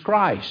Jesus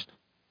Christ.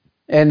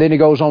 And then he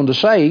goes on to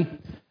say,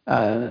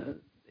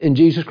 in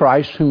Jesus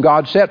Christ, whom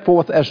God set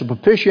forth as a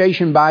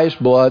propitiation by his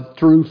blood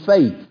through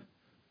faith.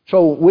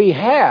 So we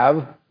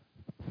have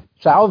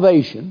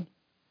salvation,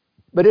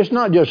 but it's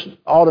not just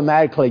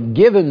automatically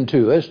given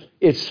to us.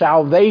 It's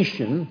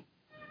salvation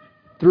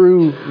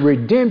through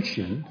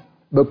redemption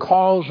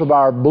because of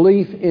our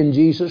belief in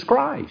Jesus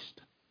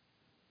Christ.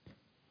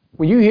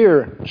 When you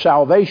hear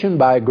salvation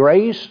by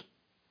grace,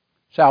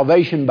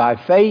 salvation by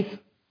faith,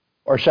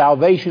 or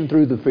salvation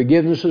through the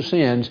forgiveness of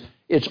sins,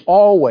 it's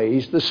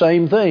always the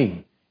same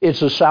thing.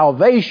 It's a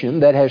salvation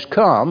that has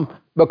come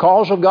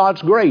because of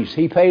God's grace.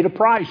 He paid a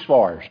price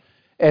for us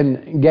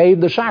and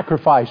gave the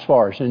sacrifice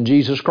for us in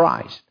Jesus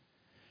Christ.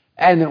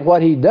 And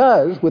what he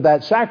does with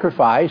that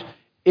sacrifice,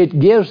 it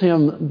gives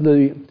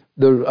him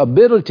the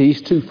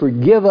abilities to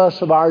forgive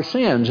us of our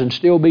sins and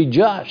still be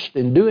just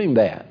in doing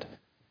that.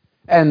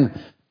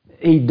 And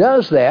he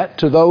does that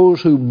to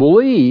those who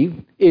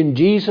believe in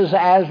Jesus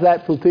as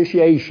that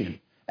propitiation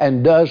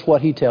and does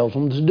what he tells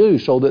them to do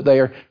so that they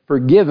are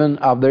forgiven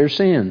of their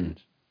sins.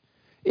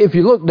 If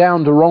you look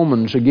down to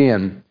Romans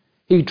again,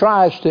 he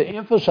tries to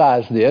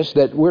emphasize this,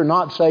 that we're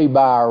not saved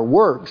by our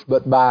works,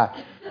 but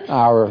by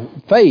our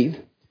faith,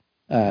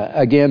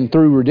 again,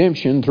 through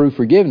redemption, through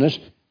forgiveness,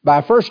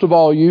 by first of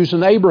all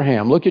using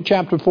Abraham. Look at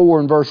chapter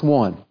 4 and verse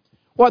 1.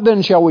 What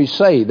then shall we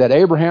say? That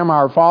Abraham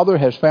our father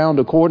has found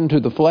according to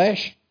the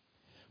flesh?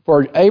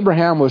 For if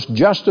Abraham was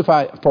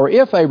justified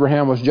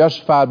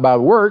by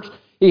works,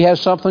 he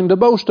has something to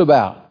boast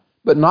about,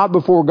 but not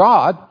before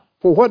God.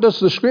 For what does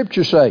the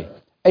Scripture say?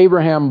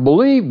 Abraham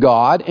believed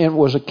God, and it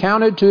was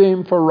accounted to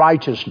him for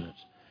righteousness.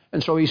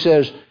 And so he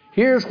says,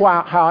 here's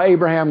how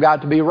Abraham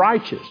got to be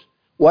righteous. It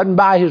wasn't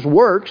by his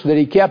works that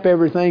he kept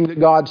everything that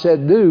God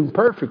said do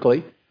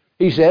perfectly.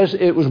 He says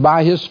it was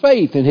by his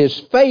faith, and his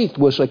faith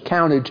was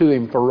accounted to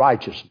him for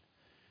righteousness.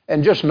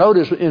 And just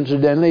notice,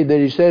 incidentally, that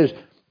he says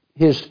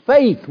his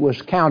faith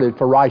was counted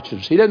for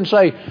righteousness. He didn't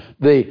say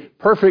the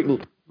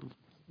perfect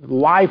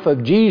life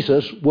of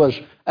Jesus was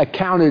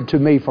accounted to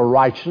me for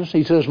righteousness.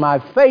 He says my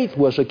faith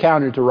was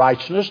accounted to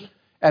righteousness,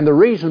 and the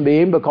reason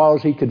being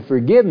because he could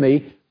forgive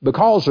me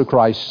because of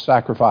Christ's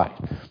sacrifice.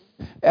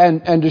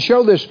 And to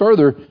show this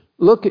further,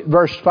 look at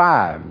verse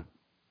 5,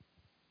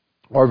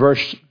 or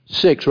verse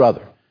 6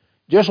 rather.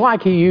 Just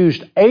like he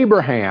used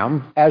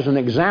Abraham as an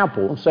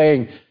example,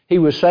 saying he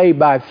was saved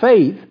by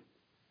faith,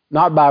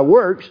 not by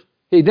works,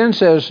 he then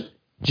says,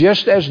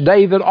 just as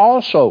David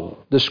also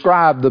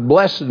described the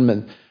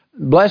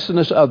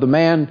blessedness of the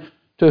man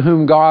to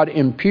whom God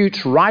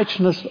imputes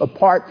righteousness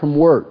apart from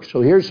works.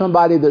 So here's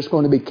somebody that's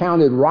going to be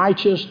counted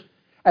righteous,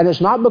 and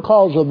it's not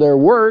because of their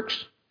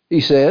works,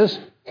 he says.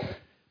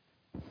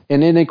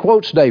 And then he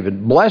quotes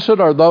David, blessed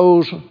are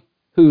those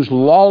whose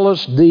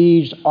lawless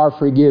deeds are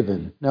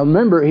forgiven. Now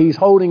remember, he's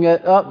holding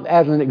it up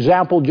as an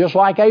example just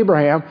like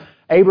Abraham.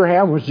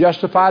 Abraham was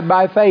justified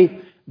by faith.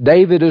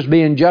 David is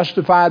being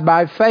justified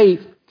by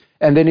faith.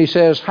 And then he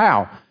says,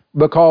 how?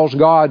 Because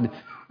God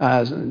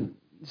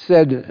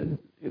said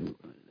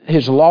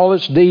his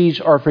lawless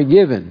deeds are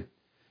forgiven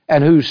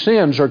and whose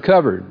sins are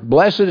covered.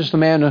 Blessed is the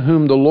man to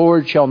whom the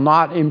Lord shall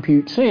not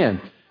impute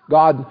sin.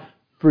 God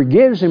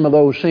forgives him of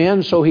those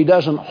sins, so he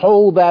doesn't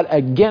hold that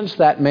against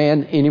that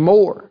man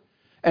anymore.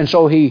 And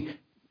so he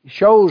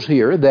shows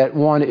here that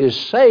one is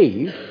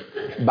saved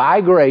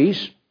by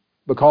grace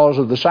because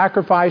of the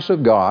sacrifice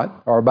of God,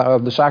 or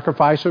of the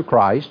sacrifice of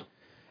Christ.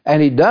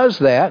 And he does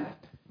that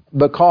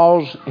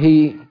because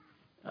he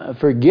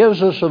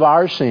forgives us of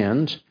our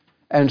sins,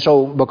 and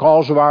so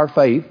because of our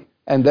faith,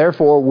 and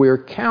therefore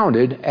we're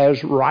counted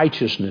as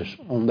righteousness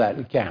on that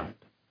account.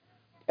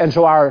 And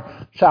so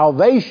our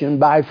salvation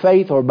by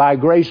faith or by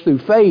grace through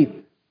faith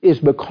is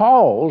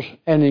because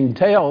and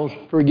entails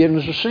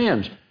forgiveness of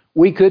sins.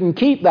 We couldn't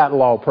keep that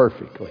law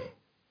perfectly.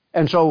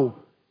 And so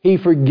he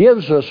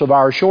forgives us of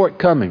our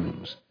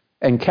shortcomings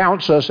and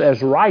counts us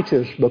as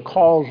righteous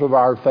because of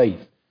our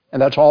faith.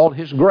 And that's all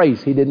his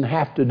grace. He didn't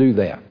have to do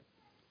that.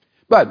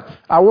 But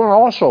I want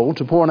also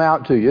to point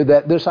out to you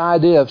that this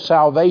idea of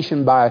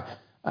salvation by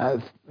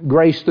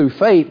grace through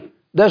faith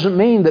doesn't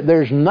mean that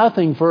there's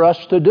nothing for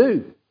us to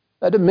do.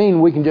 That doesn't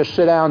mean we can just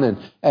sit down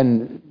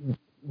and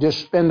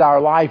just spend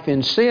our life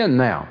in sin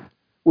now.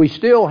 We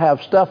still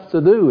have stuff to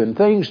do and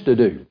things to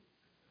do.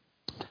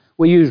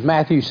 We used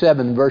Matthew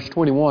 7, verse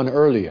 21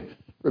 earlier.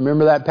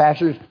 Remember that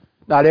passage?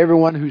 Not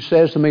everyone who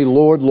says to me,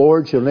 Lord,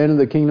 Lord, shall enter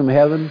the kingdom of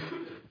heaven,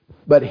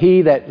 but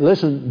he that,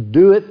 listen,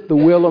 doeth the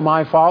will of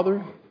my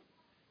Father.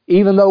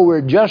 Even though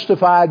we're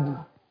justified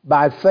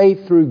by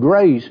faith through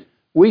grace,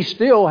 we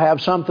still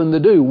have something to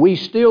do. We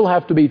still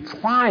have to be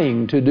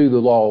trying to do the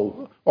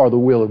law or the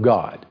will of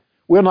God.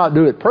 We'll not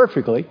do it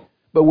perfectly,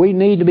 but we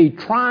need to be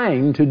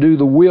trying to do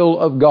the will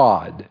of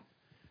God.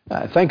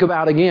 Think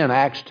about again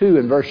Acts 2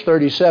 and verse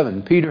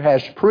 37. Peter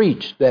has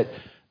preached that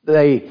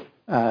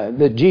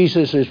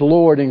Jesus is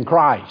Lord in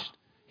Christ.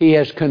 He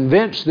has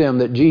convinced them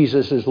that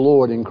Jesus is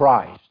Lord in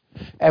Christ.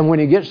 And when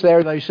he gets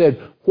there, they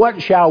said,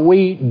 what shall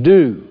we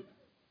do?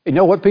 You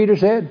know what Peter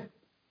said?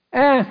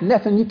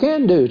 Nothing you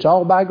can do. It's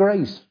all by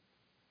grace.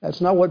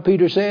 That's not what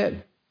Peter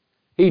said.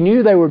 He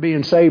knew they were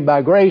being saved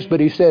by grace,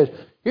 but he says,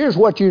 here's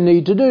what you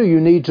need to do.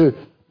 You need to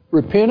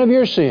repent of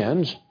your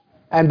sins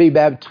and be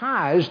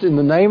baptized in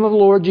the name of the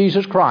Lord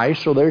Jesus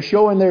Christ. So they're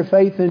showing their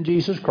faith in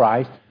Jesus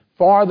Christ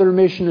for the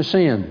remission of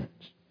sins.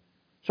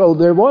 So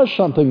there was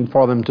something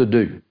for them to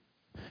do.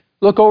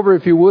 Look over,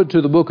 if you would,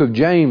 to the book of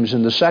James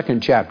in the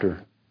 2nd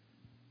chapter.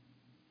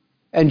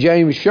 And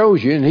James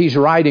shows you, and he's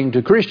writing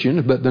to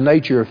Christians, but the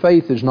nature of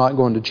faith is not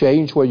going to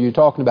change whether you're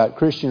talking about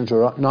Christians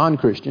or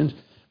non-Christians.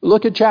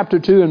 Look at chapter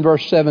 2 and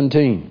verse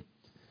 17.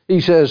 He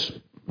says,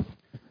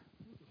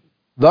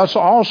 thus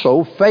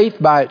also faith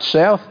by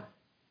itself,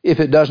 if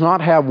it does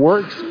not have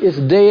works, is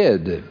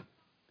dead.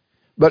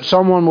 But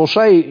someone will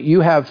say,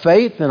 you have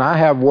faith and I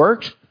have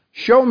works.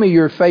 Show me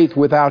your faith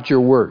without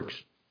your works.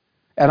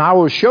 and I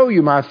will show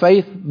you my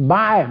faith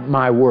by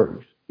my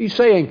works. He's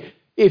saying,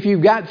 if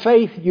you've got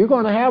faith, you're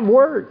going to have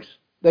works.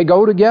 They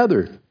go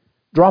together.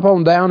 Drop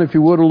on down, if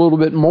you would, a little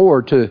bit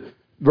more to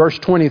verse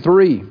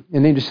 23.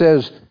 And then he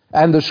says,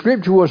 and the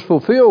scripture was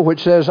fulfilled,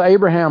 which says,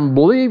 Abraham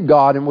believed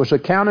God and was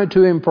accounted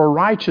to him for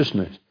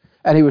righteousness.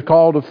 And he was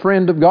called a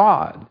friend of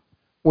God.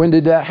 When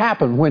did that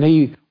happen? When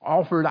he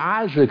offered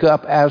Isaac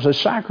up as a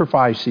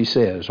sacrifice, he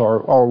says,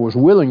 or was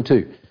willing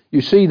to.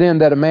 You see then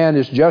that a man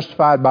is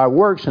justified by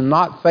works and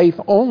not faith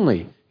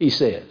only, he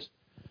says.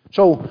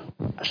 So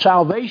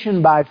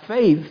salvation by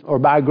faith or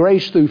by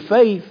grace through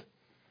faith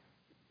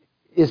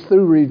is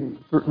through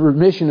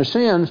remission of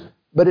sins,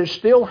 but it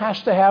still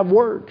has to have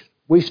works.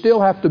 We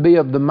still have to be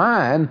of the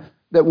mind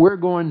that we're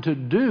going to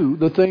do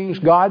the things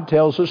God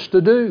tells us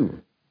to do.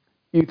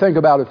 You think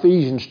about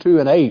Ephesians 2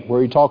 and 8,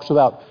 where he talks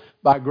about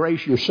by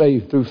grace you're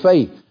saved through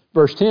faith.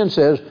 Verse 10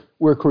 says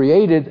we're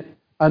created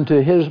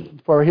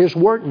for his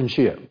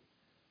workmanship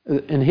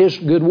and his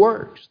good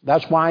works.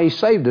 That's why he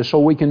saved us, so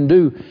we can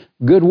do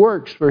good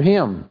works for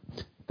him.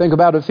 Think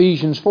about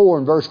Ephesians 4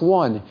 and verse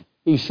 1.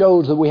 He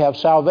shows that we have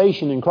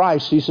salvation in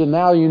Christ. He said,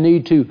 now you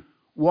need to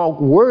walk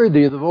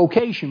worthy of the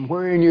vocation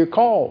wherein you're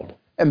called.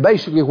 And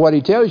basically what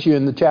he tells you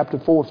in the chapter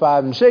 4,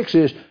 5, and 6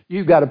 is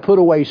you've got to put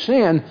away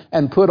sin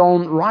and put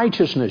on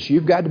righteousness.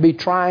 You've got to be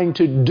trying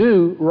to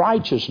do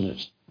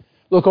righteousness.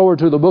 Look over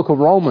to the book of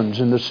Romans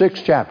in the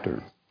 6th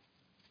chapter.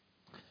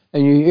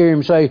 And you hear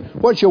him say,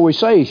 what shall we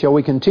say? Shall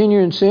we continue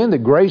in sin that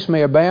grace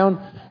may abound?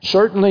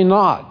 Certainly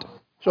not.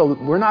 So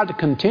we're not to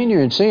continue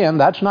in sin.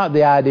 That's not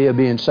the idea of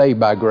being saved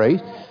by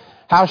grace.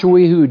 How shall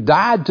we who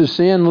died to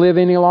sin live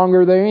any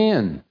longer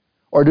therein?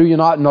 Or do you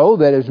not know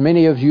that as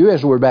many of you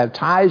as were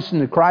baptized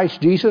into Christ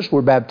Jesus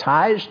were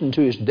baptized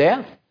into his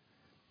death?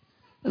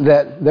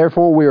 That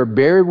therefore we are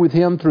buried with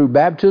him through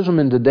baptism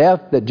into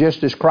death, that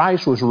just as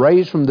Christ was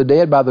raised from the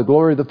dead by the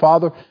glory of the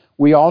Father,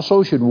 we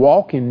also should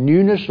walk in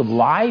newness of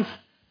life.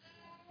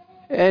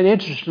 And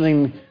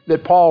interesting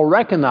that Paul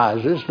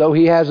recognizes, though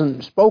he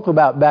hasn't spoke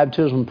about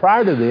baptism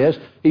prior to this,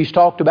 he's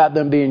talked about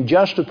them being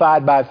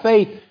justified by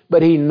faith,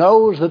 but he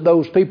knows that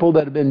those people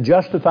that have been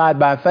justified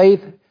by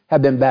faith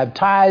have been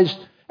baptized,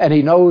 and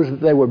he knows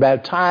that they were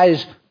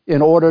baptized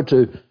in order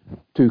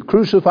to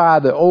crucify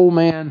the old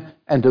man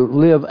and to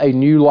live a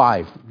new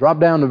life. Drop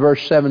down to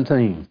verse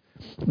 17.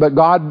 But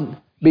God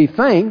be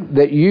thanked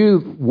that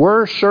you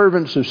were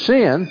servants of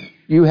sin,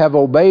 you have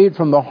obeyed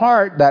from the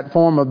heart that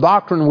form of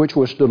doctrine which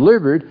was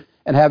delivered,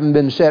 and having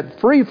been set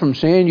free from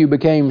sin, you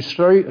became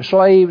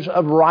slaves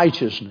of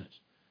righteousness.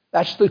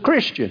 That's the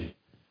Christian.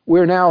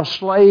 We're now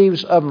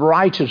slaves of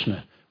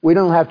righteousness. We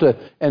don't have to,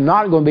 and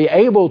not going to be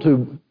able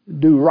to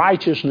do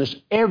righteousness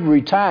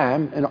every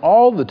time and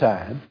all the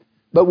time,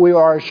 but we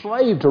are a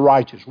slave to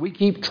righteousness. We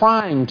keep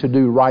trying to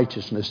do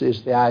righteousness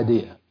is the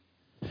idea.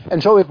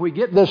 And so if we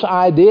get this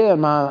idea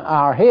in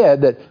our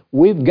head that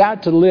we've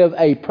got to live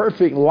a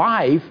perfect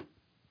life,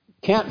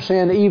 can't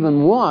sin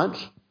even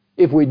once,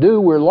 if we do,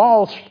 we're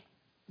lost,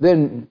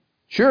 then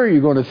sure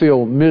you're going to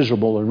feel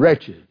miserable and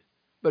wretched.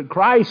 But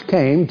Christ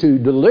came to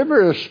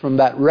deliver us from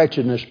that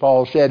wretchedness,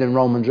 Paul said in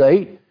Romans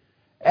 8,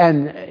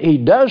 and he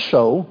does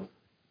so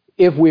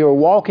if we are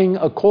walking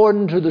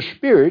according to the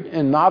Spirit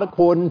and not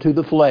according to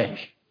the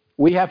flesh.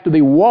 We have to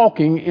be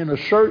walking in a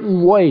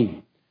certain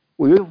way.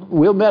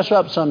 We'll mess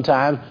up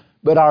sometimes,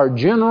 but our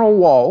general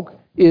walk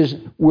is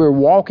we're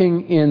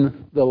walking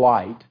in the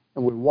light,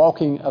 and we're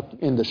walking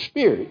in the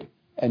Spirit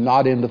and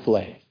not in the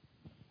flesh.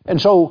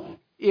 And so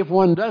if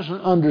one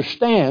doesn't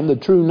understand the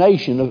true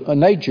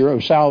nature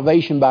of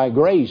salvation by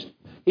grace,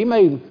 he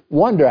may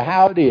wonder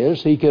how it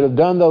is he could have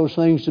done those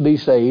things to be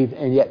saved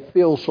and yet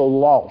feel so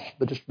lost.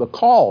 But it's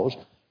because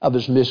of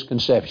his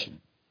misconception.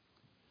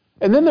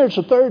 And then there's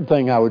a third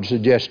thing I would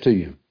suggest to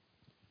you.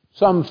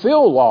 Some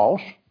feel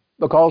lost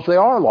because they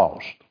are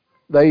lost.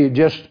 They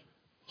just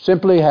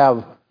simply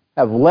have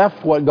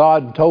left what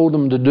God told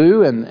them to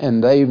do,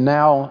 and they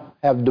now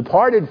have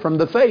departed from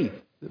the faith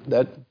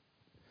that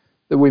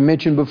we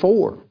mentioned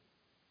before.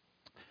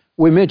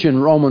 We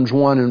mentioned Romans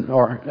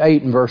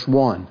 8 and verse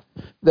 1,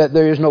 that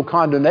there is no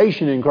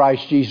condemnation in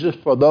Christ Jesus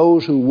for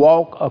those who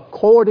walk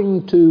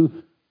according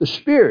to the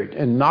Spirit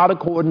and not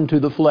according to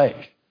the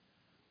flesh.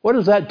 What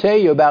does that tell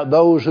you about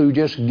those who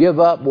just give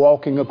up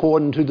walking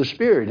according to the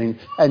Spirit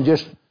and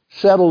just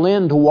settle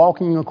into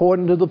walking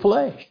according to the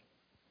flesh?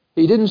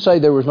 He didn't say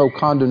there was no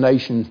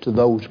condemnation to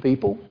those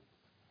people.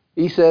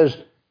 He says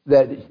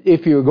that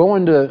if you're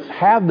going to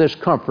have this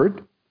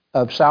comfort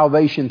of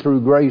salvation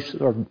through grace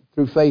or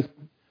through faith,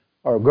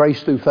 or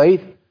grace through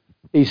faith,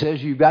 he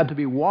says you've got to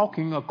be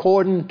walking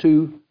according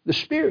to the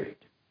Spirit,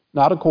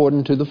 not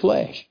according to the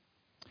flesh.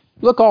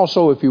 Look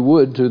also, if you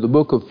would, to the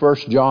book of 1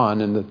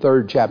 John in the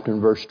 3rd chapter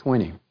and verse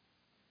 20.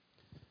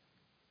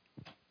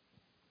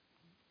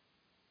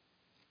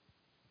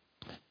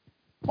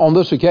 On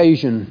this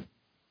occasion,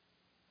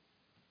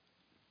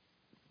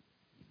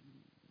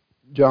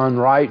 John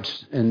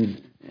writes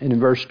in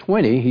verse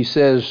 20, he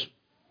says,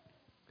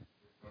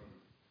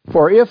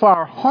 "For if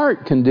our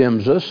heart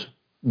condemns us,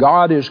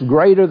 God is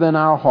greater than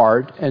our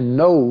heart and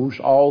knows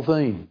all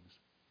things.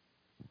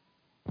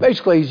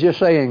 Basically, he's just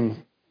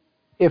saying,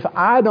 if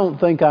I don't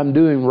think I'm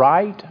doing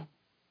right,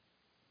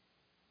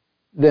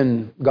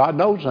 then God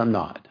knows I'm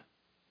not.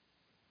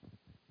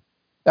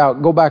 Now,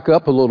 go back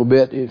up a little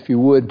bit, if you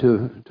would,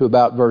 to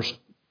about verse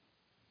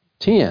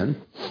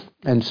 10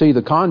 and see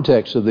the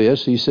context of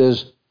this. He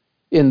says,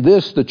 in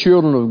this the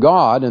children of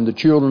God and the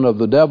children of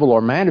the devil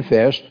are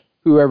manifest.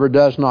 Whoever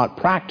does not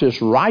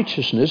practice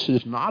righteousness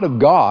is not of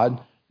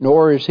God,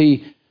 nor is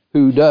he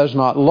who does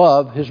not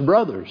love his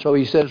brother. So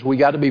he says we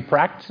got to be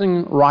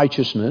practicing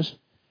righteousness,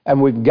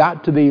 and we've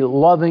got to be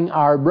loving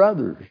our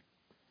brothers.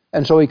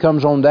 And so he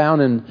comes on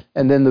down,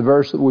 and then the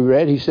verse that we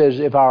read, he says,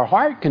 if our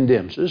heart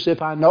condemns us,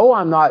 if I know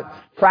I'm not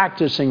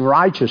practicing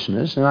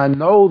righteousness, and I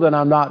know that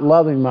I'm not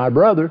loving my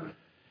brother,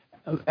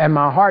 and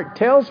my heart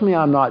tells me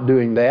I'm not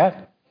doing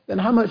that, then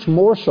how much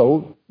more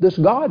so does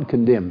God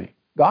condemn me?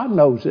 God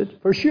knows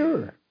it for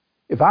sure.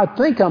 If I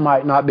think I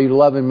might not be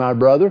loving my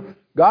brother,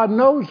 God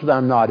knows that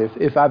I'm not,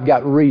 if I've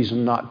got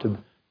reason not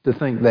to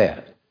think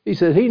that. He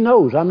says he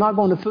knows. I'm not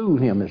going to fool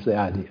him, is the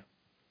idea.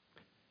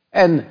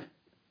 And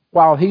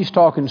while he's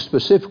talking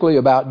specifically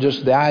about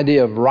just the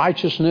idea of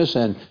righteousness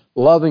and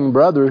loving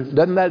brother,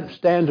 doesn't that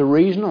stand to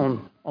reason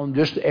on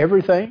just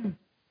everything?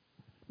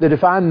 That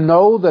if I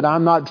know that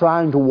I'm not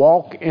trying to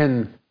walk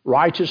in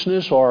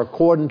righteousness or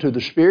according to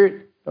the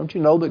Spirit, don't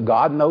you know that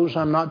God knows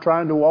I'm not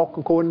trying to walk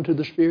according to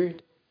the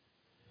Spirit?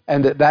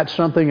 And that that's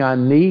something I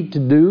need to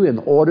do in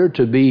order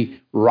to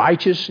be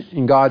righteous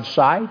in God's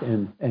sight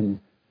and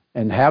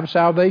have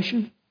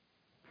salvation?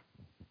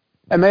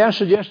 And may I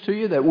suggest to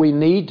you that we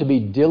need to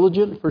be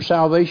diligent for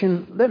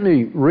salvation? Let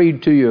me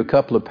read to you a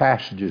couple of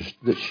passages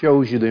that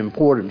shows you the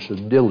importance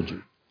of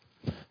diligence.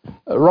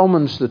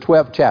 Romans, the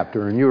 12th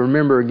chapter, and you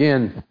remember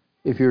again,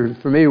 if you're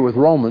familiar with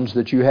Romans,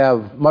 that you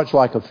have, much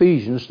like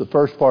Ephesians, the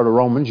first part of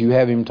Romans, you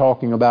have him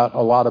talking about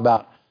a lot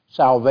about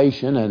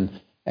salvation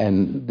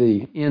and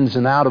the ins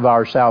and out of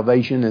our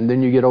salvation, and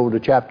then you get over to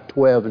chapter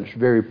 12, and it's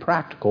very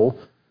practical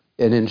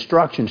and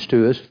instructions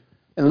to us.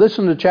 And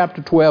listen to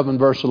chapter 12 and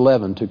verse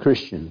 11 to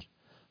Christians.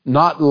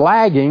 Not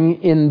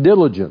lagging in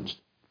diligence,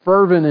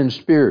 fervent in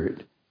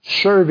spirit,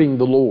 serving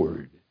the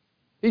Lord.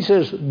 He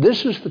says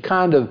this is the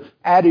kind of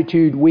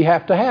attitude we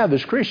have to have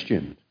as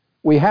Christians.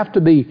 We have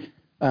to be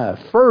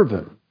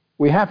fervent.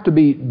 We have to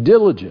be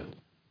diligent.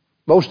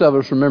 Most of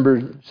us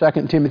remember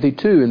 2 Timothy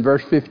 2 in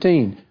verse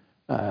 15.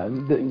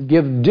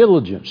 Give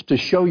diligence to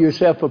show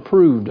yourself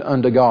approved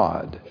unto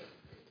God.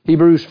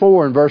 Hebrews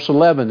 4 and verse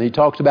 11, he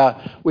talks about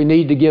we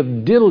need to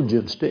give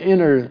diligence to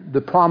enter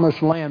the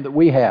promised land that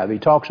we have. He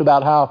talks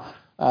about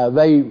how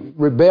they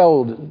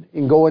rebelled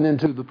in going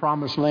into the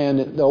promised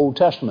land in the Old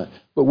Testament.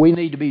 But we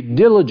need to be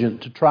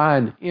diligent to try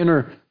and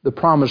enter the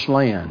promised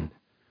land.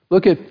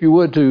 Look, if you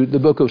would, to the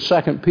book of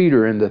 2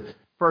 Peter in the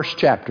first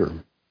chapter.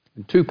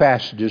 Two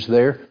passages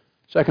there.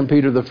 2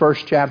 Peter, the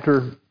first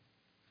chapter,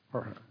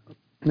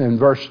 in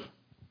verse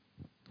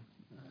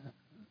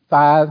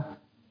 5,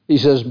 he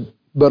says,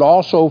 but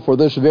also for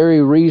this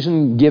very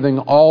reason, giving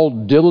all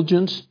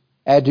diligence,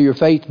 add to your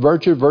faith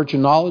virtue, virtue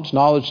knowledge,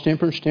 knowledge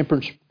temperance,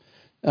 temperance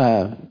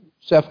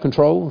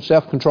self-control,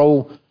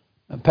 self-control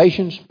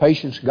patience,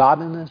 patience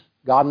godliness,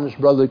 godliness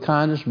brotherly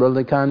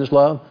kindness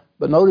love.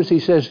 But notice he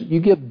says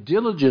you give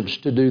diligence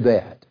to do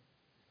that.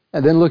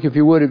 And then look, if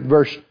you would, at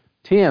verse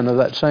 10 of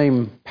that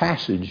same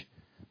passage.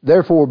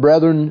 Therefore,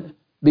 brethren,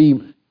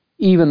 be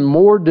even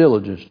more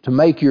diligent to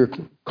make your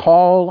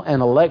call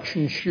and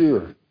election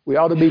sure. We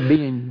ought to be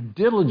being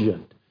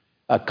diligent,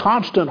 a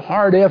constant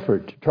hard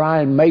effort to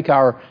try and make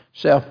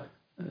ourselves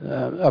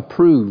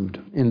approved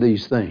in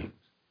these things.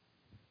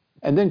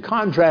 And then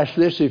contrast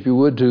this, if you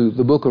would, to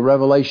the book of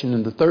Revelation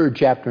in the 3rd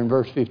chapter in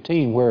verse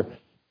 15, where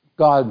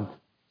God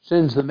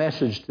sends the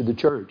message to the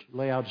church,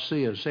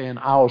 Laodicea, saying,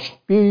 I'll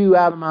spew you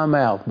out of my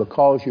mouth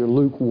because you're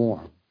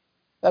lukewarm.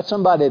 That's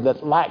somebody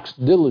that lacks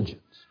diligence.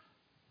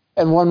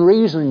 And one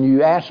reason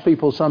you ask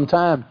people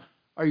sometime,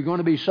 are you going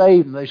to be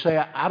saved? And they say,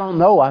 I don't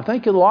know. I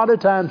think a lot of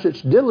times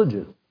it's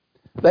diligent.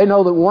 They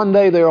know that one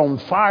day they're on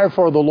fire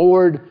for the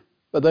Lord,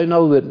 but they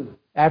know that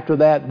after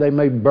that they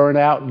may burn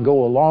out and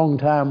go a long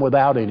time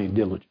without any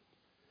diligence.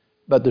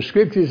 But the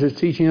Scriptures is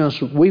teaching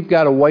us we've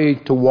got a way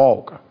to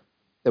walk,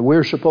 that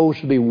we're supposed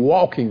to be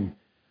walking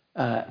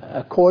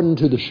according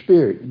to the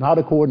Spirit, not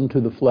according to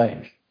the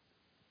flesh.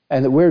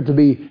 And that we're to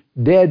be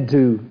dead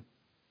to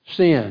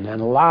sin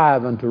and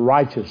alive unto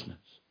righteousness.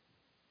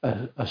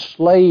 A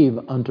slave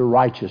unto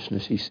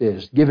righteousness, he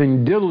says,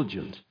 giving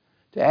diligence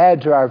to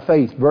add to our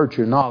faith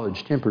virtue,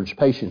 knowledge, temperance,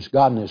 patience,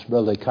 godliness,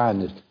 brotherly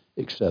kindness,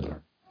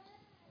 etc.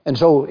 And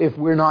so if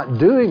we're not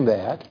doing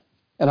that,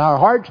 and our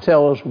hearts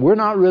tell us we're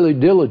not really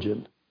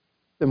diligent,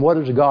 then what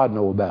does God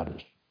know about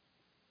us?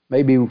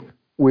 Maybe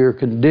we're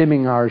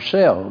condemning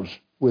ourselves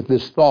with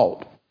this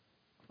thought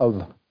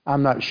of,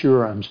 I'm not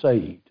sure I'm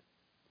saved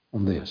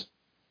on this.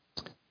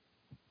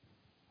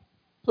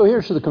 So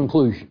here's the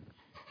conclusion.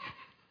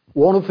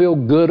 Want to feel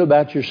good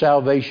about your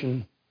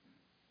salvation?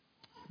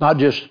 Not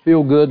just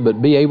feel good, but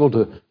be able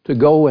to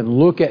go and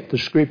look at the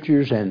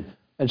Scriptures and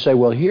and say,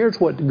 well, here's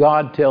what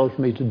God tells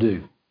me to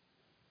do.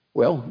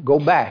 Well, go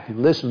back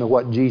and listen to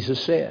what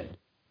Jesus said.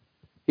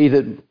 He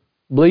that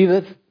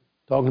believeth,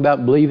 talking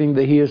about believing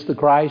that he is the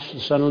Christ,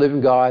 the Son of the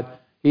living God,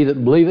 he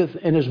that believeth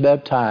and is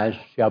baptized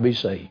shall be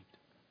saved.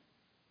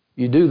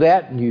 You do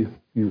that and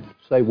you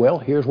say, well,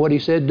 here's what he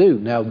said do.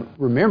 Now,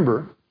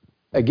 remember,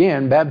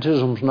 again,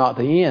 baptism's not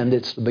the end.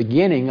 It's the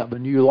beginning of a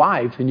new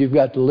life, and you've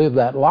got to live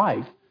that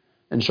life.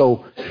 And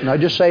so,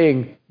 not just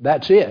saying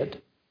that's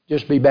it,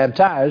 just be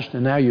baptized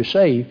and now you're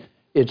saved.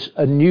 It's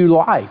a new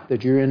life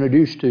that you're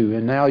introduced to,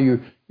 and now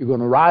you're going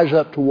to rise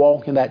up to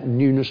walk in that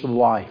newness of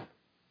life.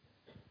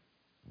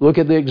 Look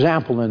at the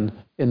example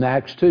in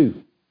Acts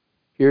 2.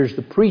 Here's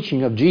the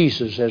preaching of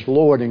Jesus as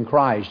Lord in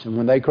Christ. And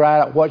when they cried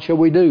out, what shall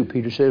we do?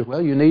 Peter says,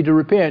 well, you need to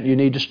repent. You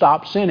need to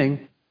stop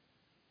sinning.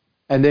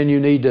 And then you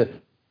need to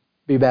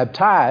be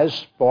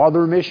baptized for the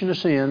remission of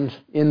sins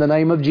in the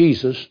name of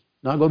Jesus.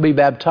 Not going to be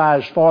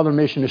baptized for the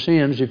remission of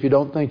sins if you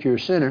don't think you're a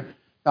sinner.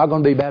 Not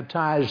going to be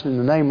baptized in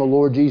the name of the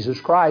Lord Jesus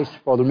Christ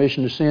for the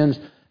remission of sins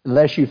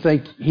unless you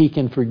think he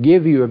can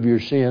forgive you of your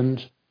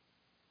sins.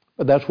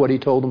 But that's what he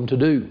told them to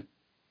do.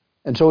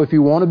 And so if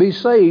you want to be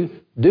saved,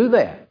 do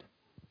that.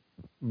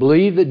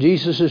 Believe that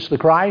Jesus is the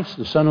Christ,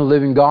 the Son of the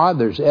living God.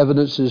 There's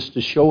evidences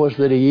to show us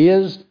that he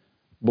is.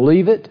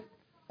 Believe it.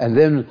 And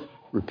then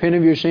repent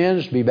of your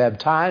sins, be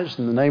baptized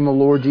in the name of the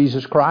Lord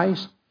Jesus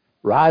Christ,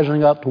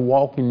 rising up to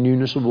walk in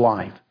newness of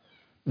life.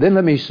 Then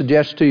let me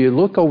suggest to you,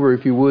 look over,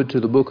 if you would,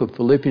 to the book of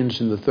Philippians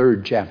in the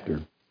 3rd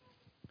chapter.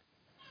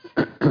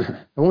 I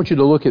want you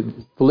to look at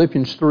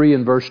Philippians 3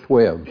 and verse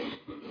 12.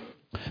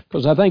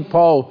 Because I think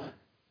Paul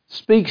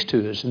speaks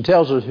to us and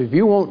tells us if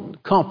you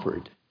want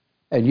comfort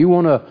and you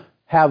want to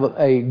have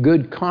a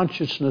good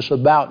consciousness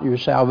about your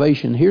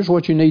salvation, here's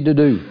what you need to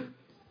do.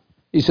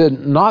 He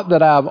said, not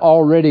that I've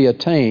already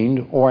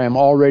attained or am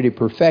already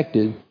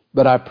perfected,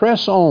 but I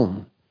press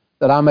on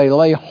that I may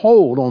lay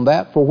hold on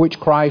that for which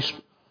Christ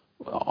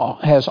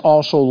has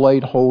also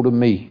laid hold of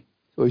me.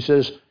 So he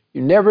says,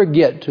 you never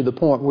get to the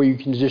point where you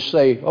can just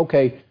say,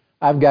 okay,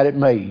 I've got it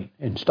made,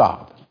 and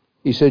stop.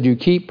 He said, you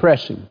keep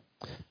pressing.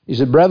 He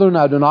said, brethren,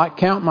 I do not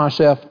count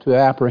myself to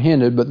have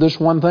apprehended, but this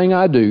one thing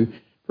I do,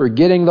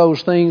 forgetting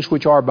those things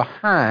which are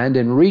behind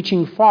and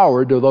reaching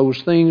forward to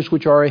those things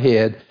which are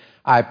ahead,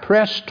 I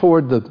press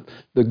toward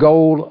the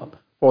goal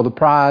for the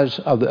prize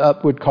of the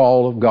upward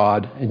call of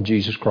God in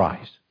Jesus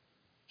Christ.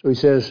 So he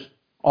says,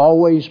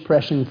 always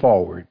pressing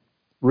forward,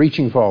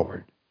 reaching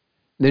forward.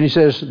 Then he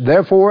says,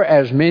 therefore,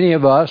 as many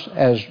of us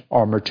as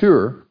are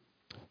mature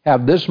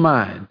have this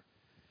mind,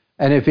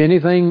 and if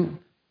anything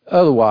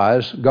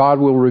otherwise, God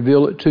will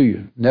reveal it to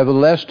you.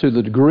 Nevertheless, to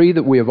the degree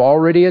that we have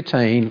already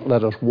attained,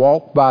 let us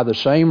walk by the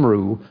same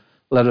rule.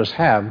 Let us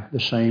have the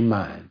same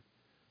mind.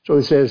 So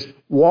he says,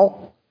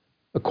 walk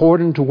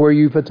according to where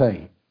you've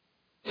attained.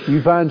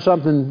 You find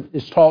something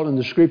is taught in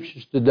the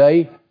Scriptures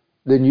today,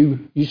 then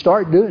you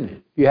start doing it.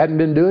 If you hadn't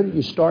been doing it,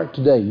 you start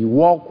today. You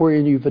walk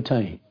wherein you've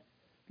attained.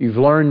 You've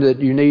learned that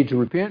you need to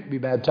repent, be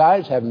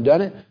baptized, haven't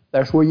done it,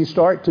 that's where you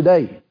start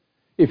today.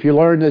 If you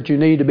learn that you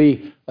need to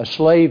be a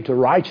slave to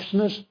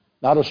righteousness,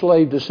 not a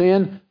slave to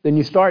sin, then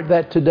you start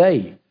that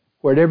today.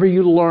 Whatever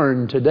you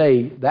learn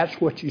today, that's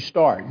what you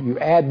start. You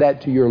add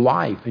that to your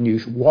life and you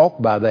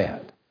walk by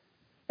that.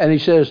 And he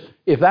says,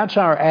 if that's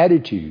our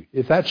attitude,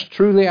 if that's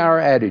truly our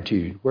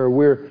attitude, where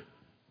we're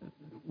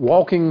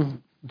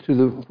walking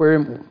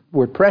where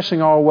we're pressing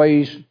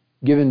always,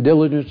 giving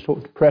diligence to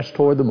press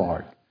toward the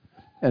mark,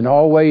 and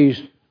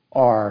always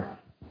are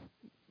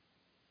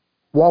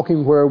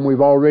walking where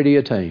we've already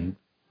attained.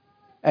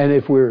 And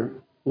if we're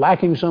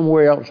lacking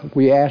somewhere else,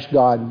 we ask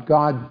God,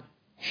 God,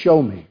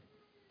 show me,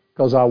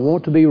 because I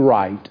want to be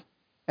right,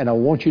 and I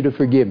want you to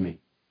forgive me.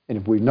 And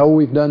if we know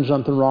we've done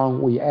something wrong,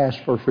 we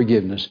ask for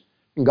forgiveness.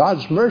 And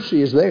God's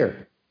mercy is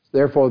there. It's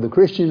there for the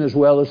Christian as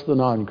well as the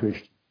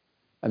non-Christian.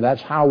 And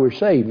that's how we're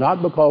saved,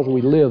 not because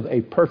we live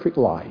a perfect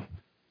life,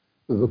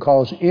 but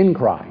because in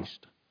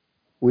Christ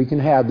we can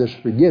have this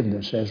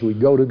forgiveness as we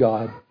go to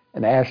God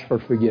and ask for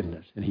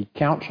forgiveness. And He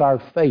counts our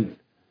faith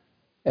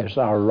as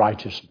our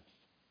righteousness.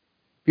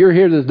 If you're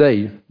here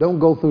today, don't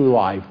go through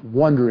life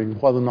wondering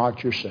whether or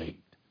not you're saved.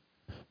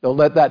 Don't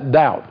let that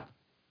doubt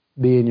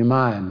be in your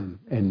mind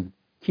and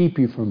keep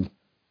you from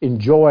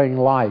enjoying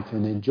life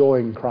and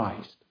enjoying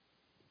Christ.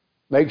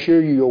 Make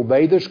sure you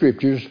obey the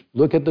Scriptures,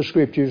 look at the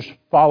Scriptures,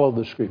 follow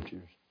the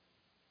Scriptures.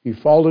 If you've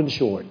fallen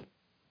short,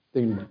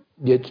 then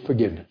get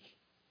forgiveness.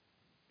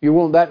 If you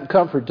want that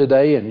comfort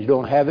today and you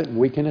don't have it and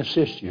we can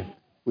assist you,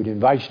 we'd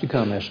invite you to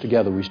come as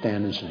together we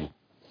stand and sing.